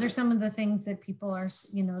those are some of the things that people are,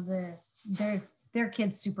 their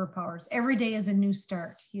kids' superpowers. Every day is a new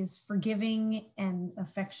start. He is forgiving and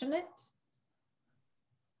affectionate.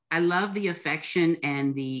 I love the affection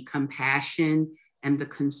and the compassion and the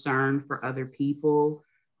concern for other people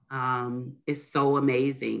is so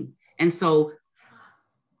amazing. And so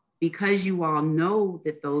because you all know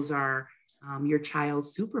that those are your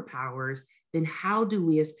child's superpowers, then how do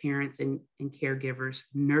we as parents and caregivers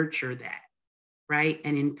nurture that, right?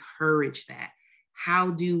 And encourage that?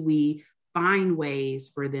 how do we find ways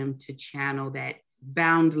for them to channel that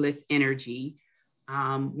boundless energy?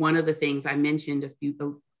 One of the things I mentioned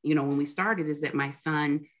when we started is that my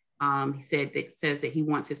son, says that he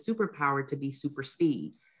wants his superpower to be super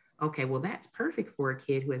speed. Okay, well, that's perfect for a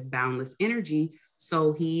kid who has boundless energy.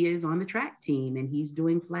 So he is on the track team and he's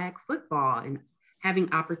doing flag football and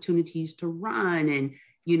having opportunities to run and,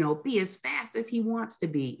 be as fast as he wants to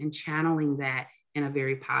be and channeling that in a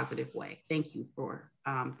very positive way. Thank you for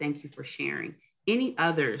sharing. Any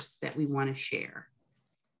others that we want to share?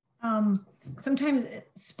 Sometimes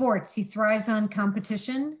sports, he thrives on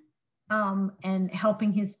competition and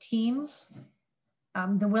helping his team.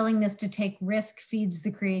 The willingness to take risk feeds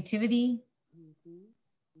the creativity.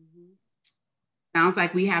 Sounds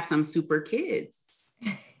like we have some super kids.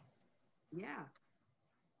 Yeah.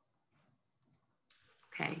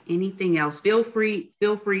 Okay, anything else? Feel free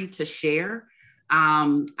to share.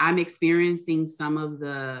 I'm experiencing some of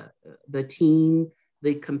the team,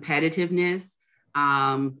 the competitiveness,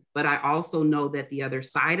 but I also know that the other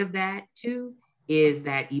side of that too is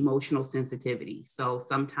that emotional sensitivity. So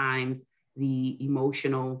sometimes the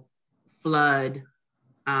emotional flood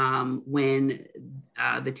when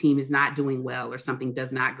the team is not doing well or something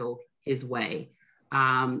does not go his way.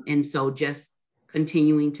 And so just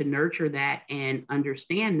continuing to nurture that and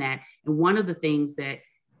understand that. And one of the things that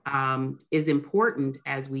is important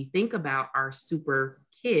as we think about our super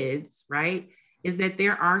kids, right, is that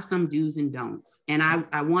there are some do's and don'ts. And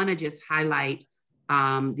I want to just highlight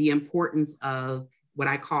the importance of what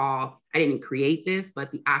I call, I didn't create this,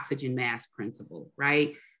 but the oxygen mask principle,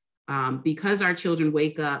 right? Because our children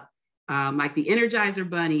wake up like the Energizer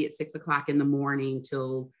Bunny at 6 o'clock in the morning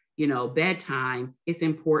till, bedtime, it's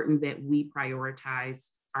important that we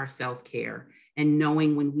prioritize our self-care and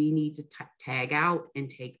knowing when we need to tag out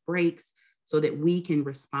and take breaks so that we can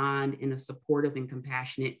respond in a supportive and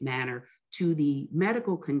compassionate manner to the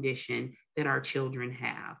medical condition that our children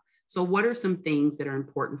have. So what are some things that are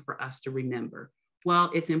important for us to remember?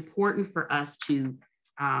 Well, it's important for us to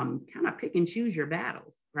kind of pick and choose your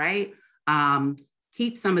battles, right?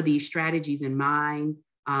 Keep some of these strategies in mind,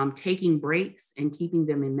 taking breaks and keeping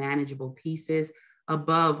them in manageable pieces.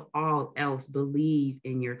 Above all else, believe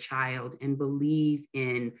in your child and believe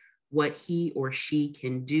in what he or she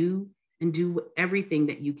can do and do everything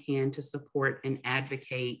that you can to support and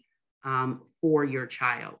advocate for your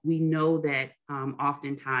child. We know that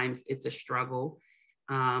oftentimes it's a struggle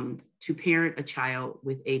to parent a child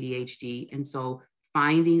with ADHD. And so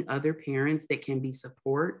finding other parents that can be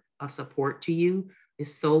a support to you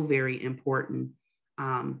is so very important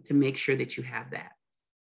to make sure that you have that.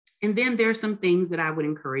 And then there's some things that I would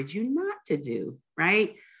encourage you not to do,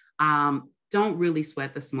 right? Don't really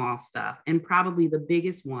sweat the small stuff. And probably the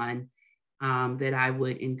biggest one that I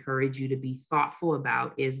would encourage you to be thoughtful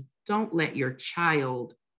about is don't let your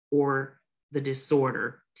child or the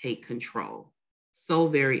disorder take control. So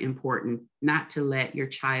very important not to let your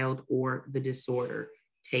child or the disorder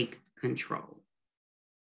take control.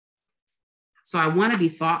 So I want to be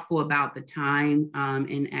thoughtful about the time.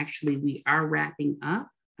 And actually we are wrapping up.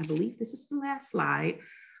 I believe this is the last slide.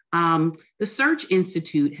 The Search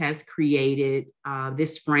Institute has created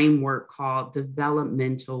this framework called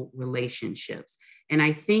developmental relationships. And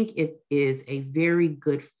I think it is a very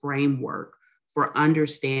good framework for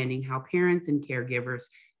understanding how parents and caregivers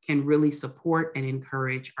can really support and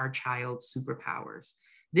encourage our child's superpowers.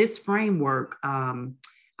 This framework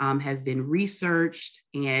has been researched,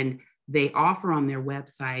 and they offer on their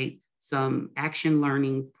website some action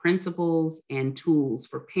learning principles and tools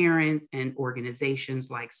for parents and organizations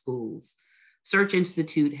like schools. Search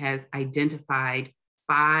Institute has identified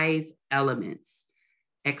 5 elements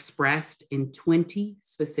expressed in 20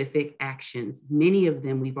 specific actions, many of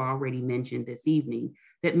them we've already mentioned this evening,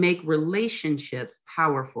 that make relationships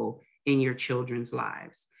powerful in your children's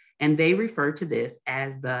lives. And they refer to this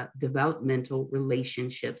as the developmental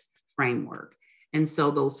relationships framework. And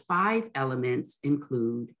so those 5 elements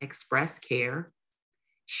include express care,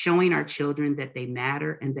 showing our children that they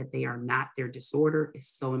matter and that they are not their disorder is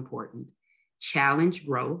so important. Challenge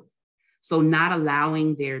growth, so not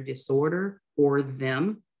allowing their disorder or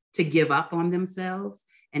them to give up on themselves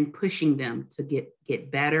and pushing them to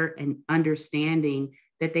get better and understanding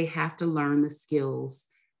that they have to learn the skills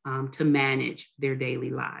to manage their daily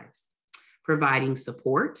lives. Providing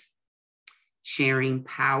support, sharing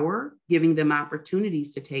power, giving them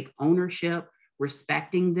opportunities to take ownership,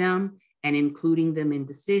 respecting them, and including them in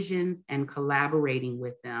decisions and collaborating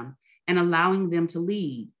with them, and allowing them to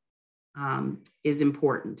lead is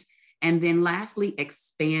important. And then lastly,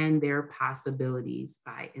 expand their possibilities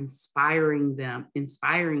by inspiring them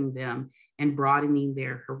and broadening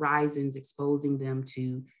their horizons, exposing them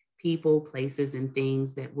to people, places, and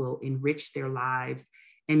things that will enrich their lives,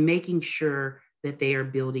 and making sure that they are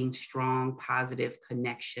building strong, positive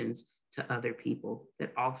connections to other people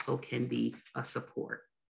that also can be a support.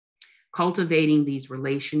 Cultivating these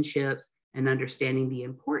relationships and understanding the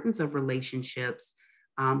importance of relationships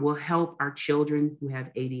will help our children who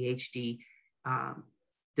have ADHD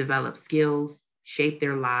develop skills, shape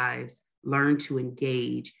their lives, learn to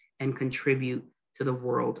engage, and contribute to the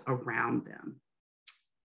world around them.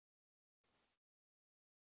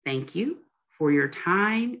 Thank you for your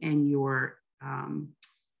time and your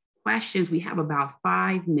questions. We have about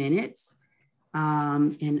 5 minutes,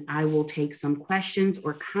 and I will take some questions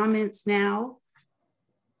or comments now.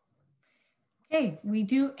 Okay, we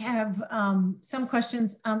do have some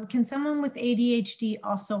questions. Can someone with ADHD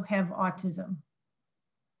also have autism?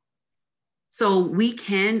 So we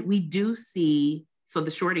do see, so the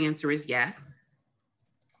short answer is yes.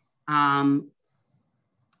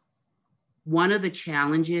 One of the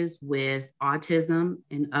challenges with autism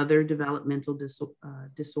and other developmental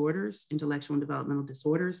disorders, intellectual and developmental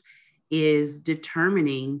disorders, is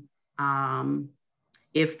determining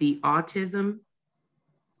if the autism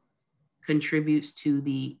contributes to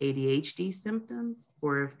the ADHD symptoms,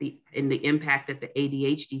 or if the impact that the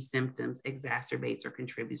ADHD symptoms exacerbates or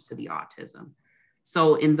contributes to the autism.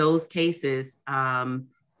 So in those cases,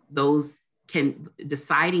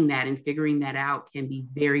 deciding that and figuring that out can be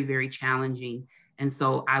very, very challenging. And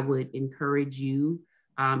so I would encourage you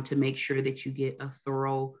to make sure that you get a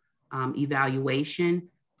thorough evaluation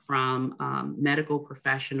from medical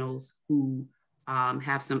professionals who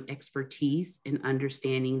have some expertise in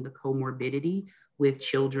understanding the comorbidity with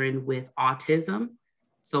children with autism.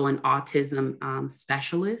 So an autism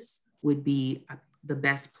specialist would be the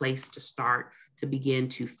best place to start to begin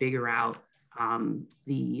to figure out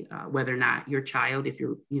whether or not your child, if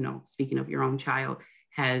you're, speaking of your own child,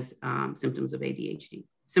 has symptoms of ADHD.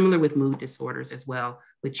 Similar with mood disorders as well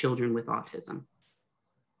with children with autism.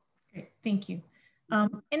 Great, thank you.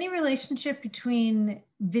 Any relationship between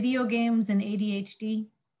video games and ADHD?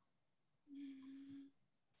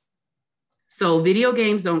 So video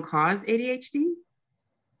games don't cause ADHD.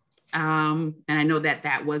 And I know that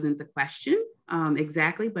that wasn't the question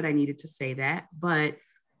exactly, but I needed to say that. But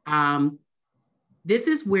this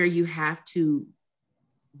is where you have to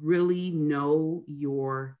really know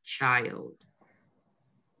your child.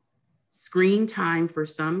 Screen time for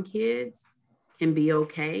some kids can be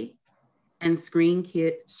okay. And screen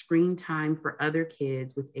time for other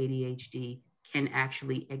kids with ADHD can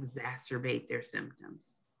actually exacerbate their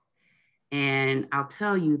symptoms. And I'll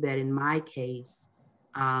tell you that in my case,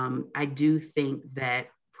 I do think that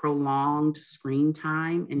prolonged screen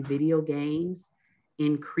time and video games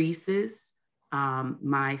increases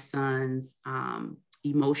my son's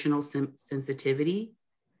emotional sensitivity,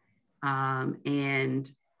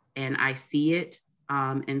 and I see it.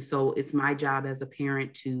 And so it's my job as a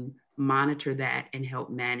parent to monitor that and help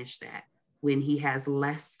manage that. When he has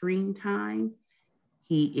less screen time,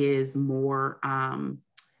 he is more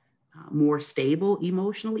stable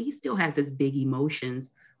emotionally. He still has his big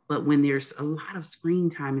emotions, but when there's a lot of screen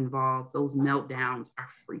time involved, those meltdowns are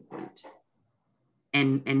frequent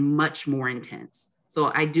and much more intense.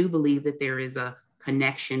 So I do believe that there is a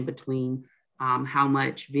connection between how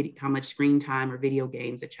much screen time or video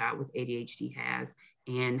games a child with ADHD has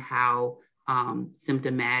and how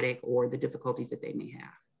symptomatic or the difficulties that they may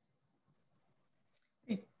have.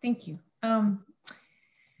 Great, thank you.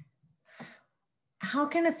 How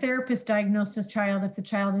can a therapist diagnose this child if the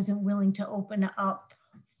child isn't willing to open up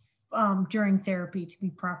during therapy to be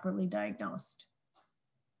properly diagnosed?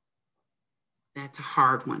 That's a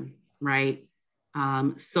hard one, right?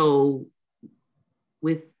 So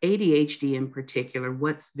with ADHD in particular,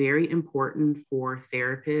 what's very important for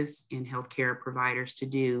therapists and healthcare providers to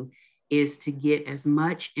do is to get as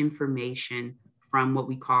much information from what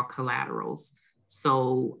we call collaterals.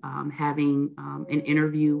 So having an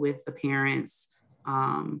interview with the parents,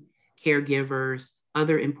 caregivers,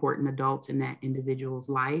 other important adults in that individual's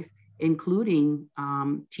life, including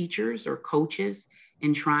teachers or coaches,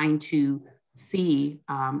 and trying to see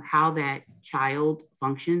how that child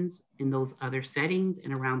functions in those other settings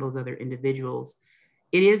and around those other individuals.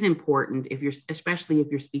 It is important, especially if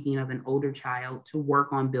you're speaking of an older child, to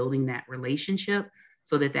work on building that relationship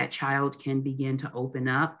so that that child can begin to open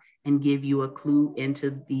up and give you a clue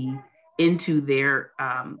into their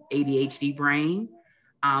ADHD brain,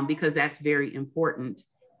 because that's very important.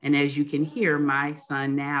 And as you can hear, my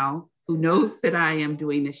son now, who knows that I am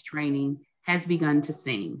doing this training has begun to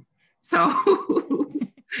sing. So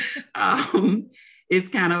it's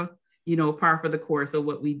kind of, you know, par for the course of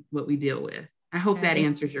what we deal with. I hope that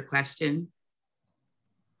answers your question.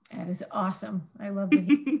 That is awesome. I love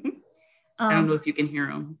it. I don't know if you can hear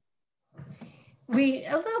them. A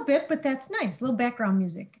little bit, but that's nice. A little background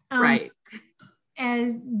music. Right.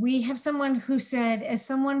 As we have someone who said, as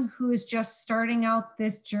someone who is just starting out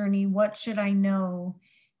this journey, what should I know?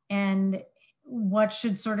 And what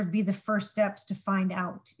should sort of be the first steps to find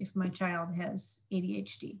out if my child has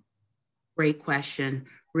ADHD? Great question.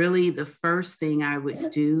 Really, the first thing I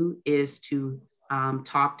would do is to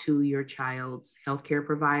talk to your child's healthcare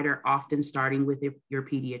provider, often starting with your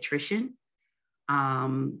pediatrician.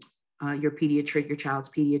 Your child's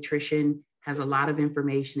pediatrician has a lot of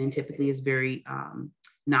information and typically is very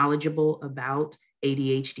knowledgeable about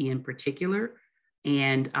ADHD in particular.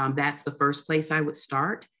 And that's the first place I would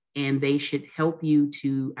start. And they should help you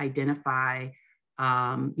to identify,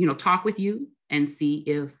 talk with you and see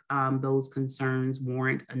if those concerns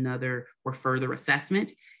warrant another or further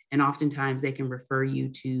assessment. And oftentimes they can refer you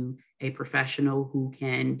to a professional who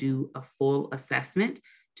can do a full assessment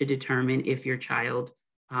to determine if your child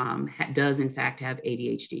does in fact have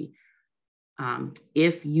ADHD.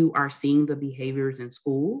 If you are seeing the behaviors in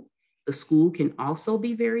school, the school can also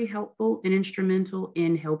be very helpful and instrumental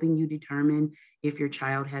in helping you determine if your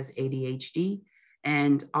child has ADHD,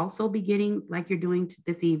 and also beginning like you're doing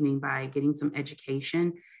this evening by getting some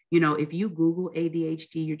education. You know, if you Google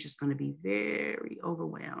ADHD, you're just going to be very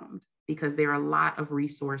overwhelmed because there are a lot of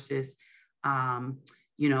resources, about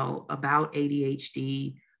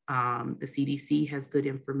ADHD. The CDC has good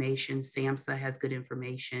information. SAMHSA has good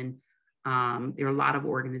information. There are a lot of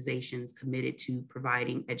organizations committed to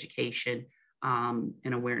providing education and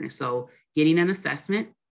awareness. So getting an assessment,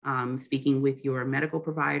 speaking with your medical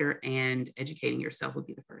provider, and educating yourself would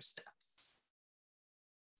be the first steps.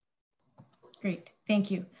 Great,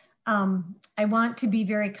 thank you. I want to be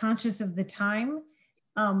very conscious of the time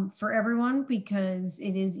for everyone because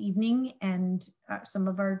it is evening and some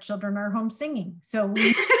of our children are home singing. So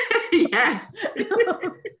yes.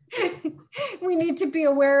 We need to be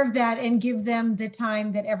aware of that and give them the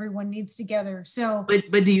time that everyone needs together. So,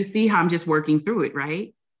 but do you see how I'm just working through it,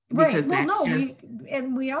 right? Because right. Well, no,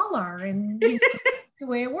 we all are, and that's the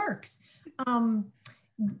way it works.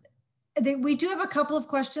 We do have a couple of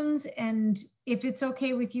questions, and if it's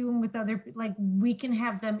okay with you and with other, like, we can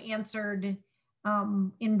have them answered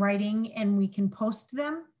in writing, and we can post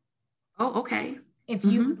them. Oh, okay. If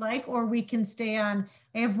you would like, or we can stay on.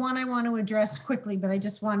 I have one I want to address quickly, but I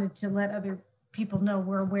just wanted to let other people know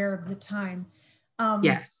we're aware of the time.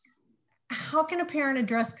 Yes. How can a parent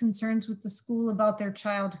address concerns with the school about their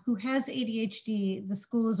child who has ADHD? The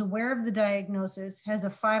school is aware of the diagnosis, has a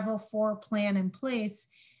 504 plan in place,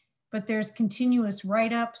 but there's continuous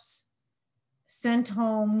write-ups, sent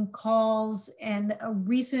home, calls, and a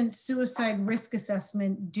recent suicide risk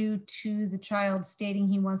assessment due to the child stating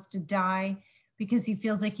he wants to die because he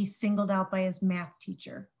feels like he's singled out by his math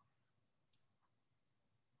teacher.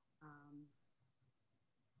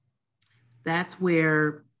 That's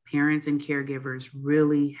where parents and caregivers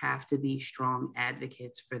really have to be strong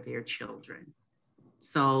advocates for their children.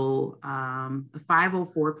 So a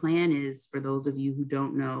 504 plan is, for those of you who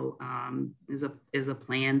don't know, is a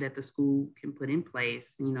plan that the school can put in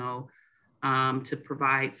place, to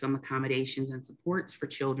provide some accommodations and supports for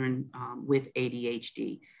children with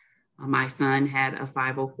ADHD. My son had a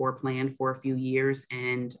 504 plan for a few years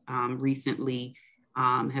and recently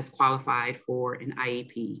has qualified for an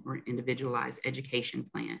IEP, or individualized education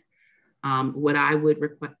plan. What I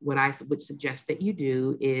would suggest that you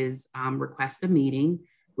do is request a meeting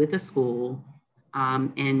with a school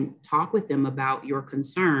and talk with them about your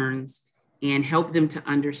concerns and help them to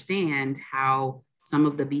understand how some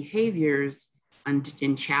of the behaviors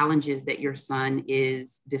and challenges that your son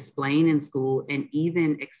is displaying in school, and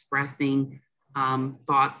even expressing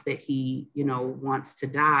thoughts that he, wants to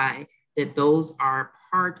die, that those are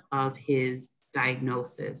part of his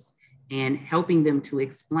diagnosis. And helping them to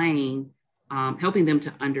explain, helping them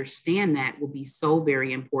to understand that will be so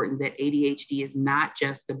very important, that ADHD is not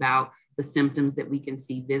just about the symptoms that we can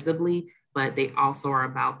see visibly, but they also are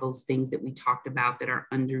about those things that we talked about that are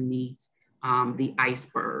underneath the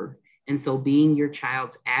iceberg. And so being your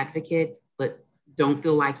child's advocate, but don't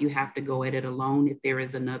feel like you have to go at it alone. If there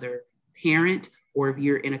is another parent, or if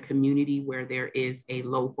you're in a community where there is a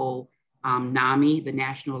local NAMI, the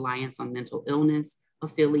National Alliance on Mental Illness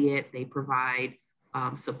affiliate, they provide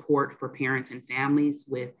support for parents and families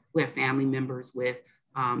who have family members with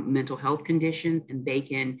mental health conditions, and they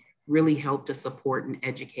can really help to support and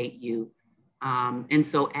educate you. And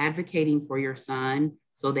so advocating for your son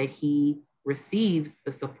so that he receives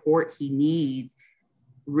the support he needs.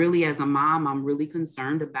 Really, as a mom, I'm really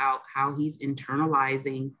concerned about how he's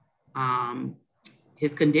internalizing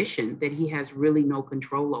his condition that he has really no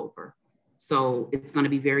control over. So it's going to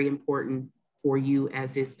be very important for you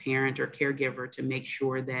as his parent or caregiver to make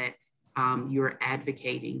sure that you're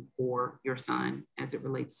advocating for your son as it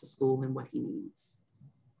relates to school and what he needs.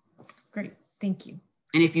 Great, thank you.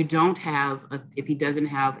 And if you don't have, if he doesn't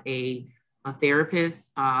have a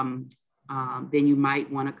therapist, then you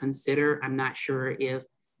might want to consider, I'm not sure if,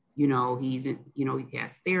 he's in, he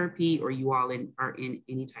has therapy or you all are in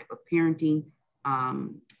any type of parenting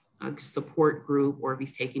a support group, or if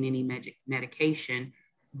he's taking any medication,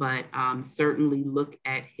 but certainly look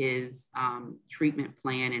at his treatment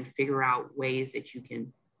plan and figure out ways that you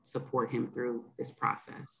can support him through this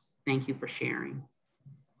process. Thank you for sharing.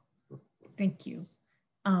 Thank you.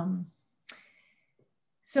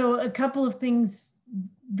 So a couple of things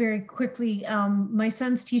very quickly. My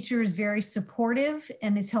son's teacher is very supportive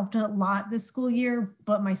and has helped a lot this school year,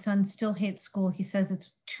 but my son still hates school. He says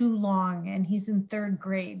it's too long and he's in 3rd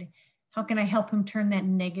grade. How can I help him turn that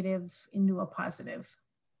negative into a positive?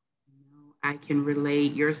 I can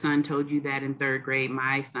relate. Your son told you that in 3rd grade.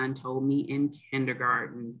 My son told me in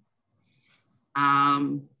kindergarten.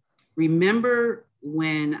 Remember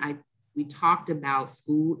when we talked about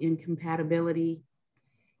school incompatibility?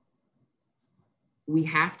 We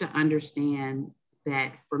have to understand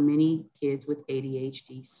that for many kids with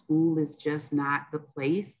ADHD, school is just not the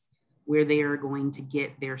place where they are going to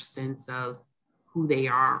get their sense of who they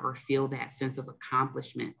are or feel that sense of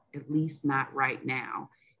accomplishment, at least not right now.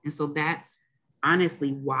 And so that's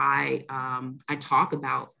honestly why I talk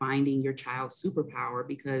about finding your child's superpower,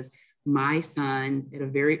 because my son at a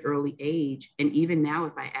very early age, and even now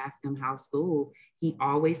if I ask him how's school, he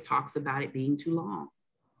always talks about it being too long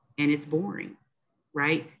and it's boring,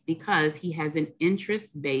 right? Because he has an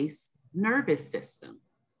interest-based nervous system,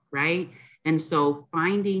 right? And so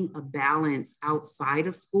finding a balance outside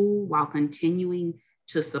of school while continuing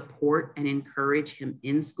to support and encourage him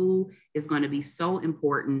in school is going to be so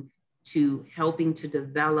important to helping to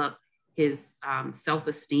develop his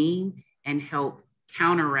self-esteem and help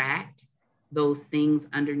counteract those things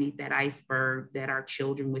underneath that iceberg that our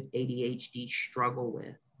children with ADHD struggle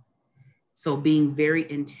with. So being very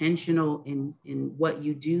intentional in what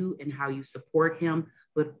you do and how you support him,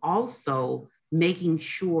 but also making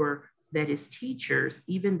sure that his teachers,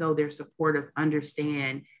 even though they're supportive,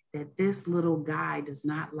 understand that this little guy does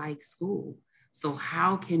not like school. So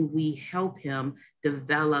how can we help him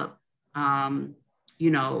develop,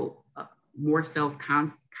 more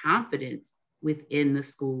self-confidence within the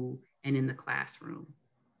school and in the classroom?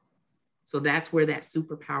 So that's where that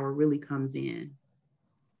superpower really comes in.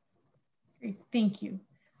 Great, thank you.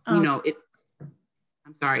 It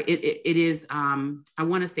is, I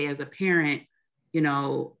want to say as a parent,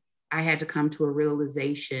 I had to come to a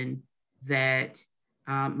realization that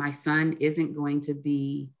my son isn't going to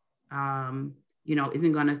be,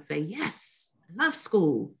 isn't going to say, yes, I love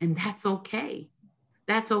school. And that's okay.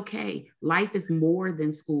 That's okay. Life is more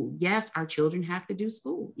than school. Yes, our children have to do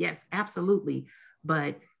school. Yes, absolutely.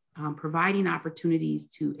 But providing opportunities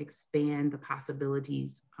to expand the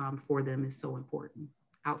possibilities for them is so important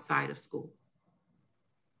outside of school.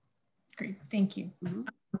 Great, thank you. Mm-hmm.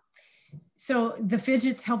 So the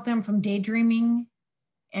fidgets help them from daydreaming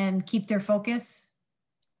and keep their focus?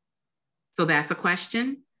 So that's a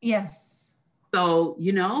question? Yes. So,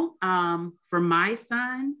 for my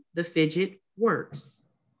son, the fidget works.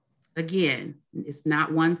 Again, it's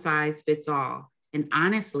not one size fits all. And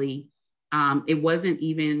honestly, it wasn't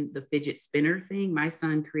even the fidget spinner thing. My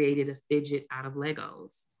son created a fidget out of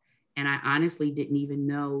Legos. And I honestly didn't even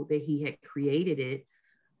know that he had created it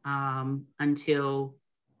until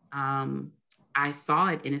I saw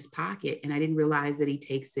it in his pocket, and I didn't realize that he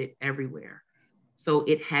takes it everywhere. So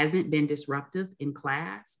it hasn't been disruptive in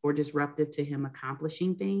class or disruptive to him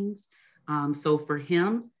accomplishing things. So for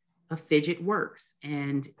him, a fidget works.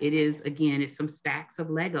 And it is, again, it's some stacks of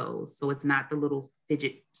Legos. So it's not the little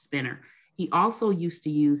fidget spinner. He also used to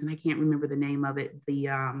use, and I can't remember the name of it,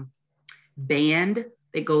 the band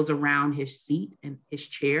that goes around his seat and his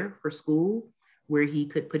chair for school, where he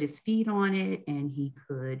could put his feet on it and he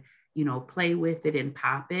could, play with it and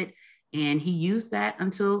pop it. And he used that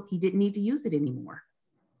until he didn't need to use it anymore.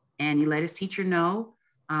 And he let his teacher know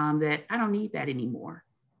that I don't need that anymore.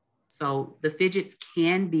 So the fidgets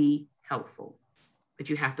can be helpful, but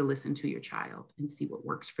you have to listen to your child and see what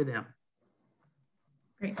works for them.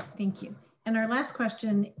 Great, thank you. And our last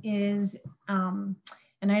question is,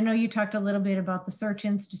 And I know you talked a little bit about the Search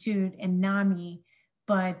Institute and NAMI,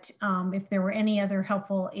 but if there were any other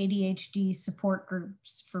helpful ADHD support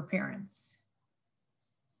groups for parents.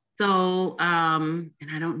 So, and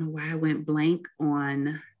I don't know why I went blank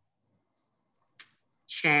on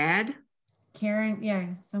Chad. Karen, yeah,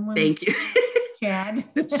 someone. Thank you. Chad.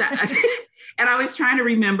 And I was trying to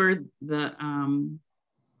remember the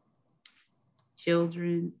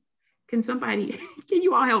children. Can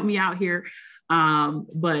you all help me out here?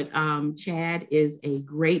 But Chad is a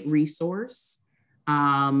great resource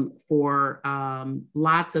for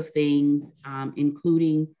lots of things,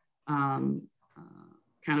 including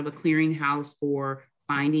kind of a clearinghouse for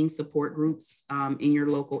finding support groups in your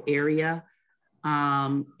local area.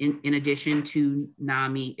 In addition to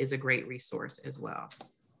NAMI is a great resource as well.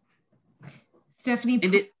 Stephanie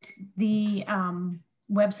put the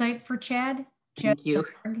website for Chad. Thank you.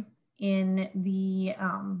 In the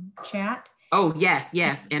chat. Oh, yes,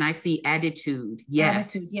 yes. And I see attitude.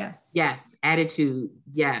 Yes. Attitude, yes. Yes, attitude.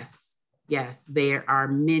 Yes, yes. There are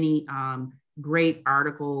many great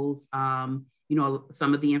articles. You know,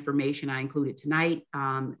 some of the information I included tonight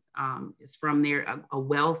is from there, a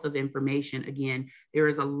wealth of information. Again, there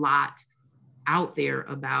is a lot out there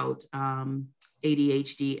about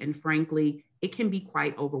ADHD, and frankly, it can be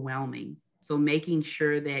quite overwhelming. So making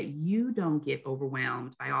sure that you don't get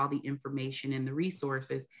overwhelmed by all the information and the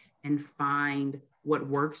resources, and find what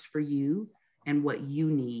works for you and what you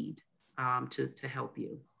need to help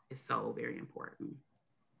you is so very important.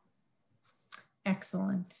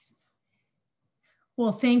 Excellent.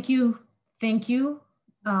 Well, thank you. Thank you.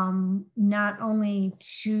 Not only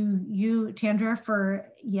to you, Tandra, for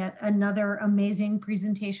yet another amazing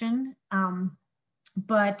presentation,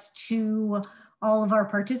 but to all of our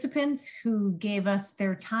participants who gave us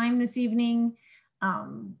their time this evening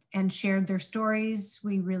and shared their stories.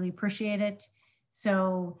 We really appreciate it.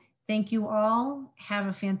 So thank you all. Have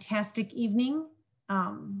a fantastic evening.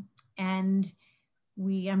 And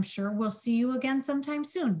I'm sure we'll see you again sometime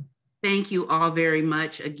soon. Thank you all very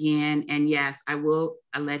much again. And yes, I will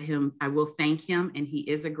thank him, and he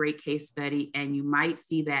is a great case study. And you might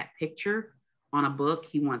see that picture on a book.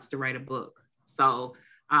 He wants to write a book. So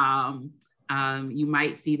you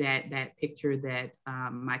might see that picture that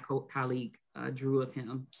my colleague drew of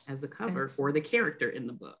him as a cover for the character in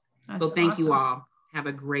the book. So thank you all. Have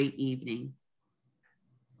a great evening.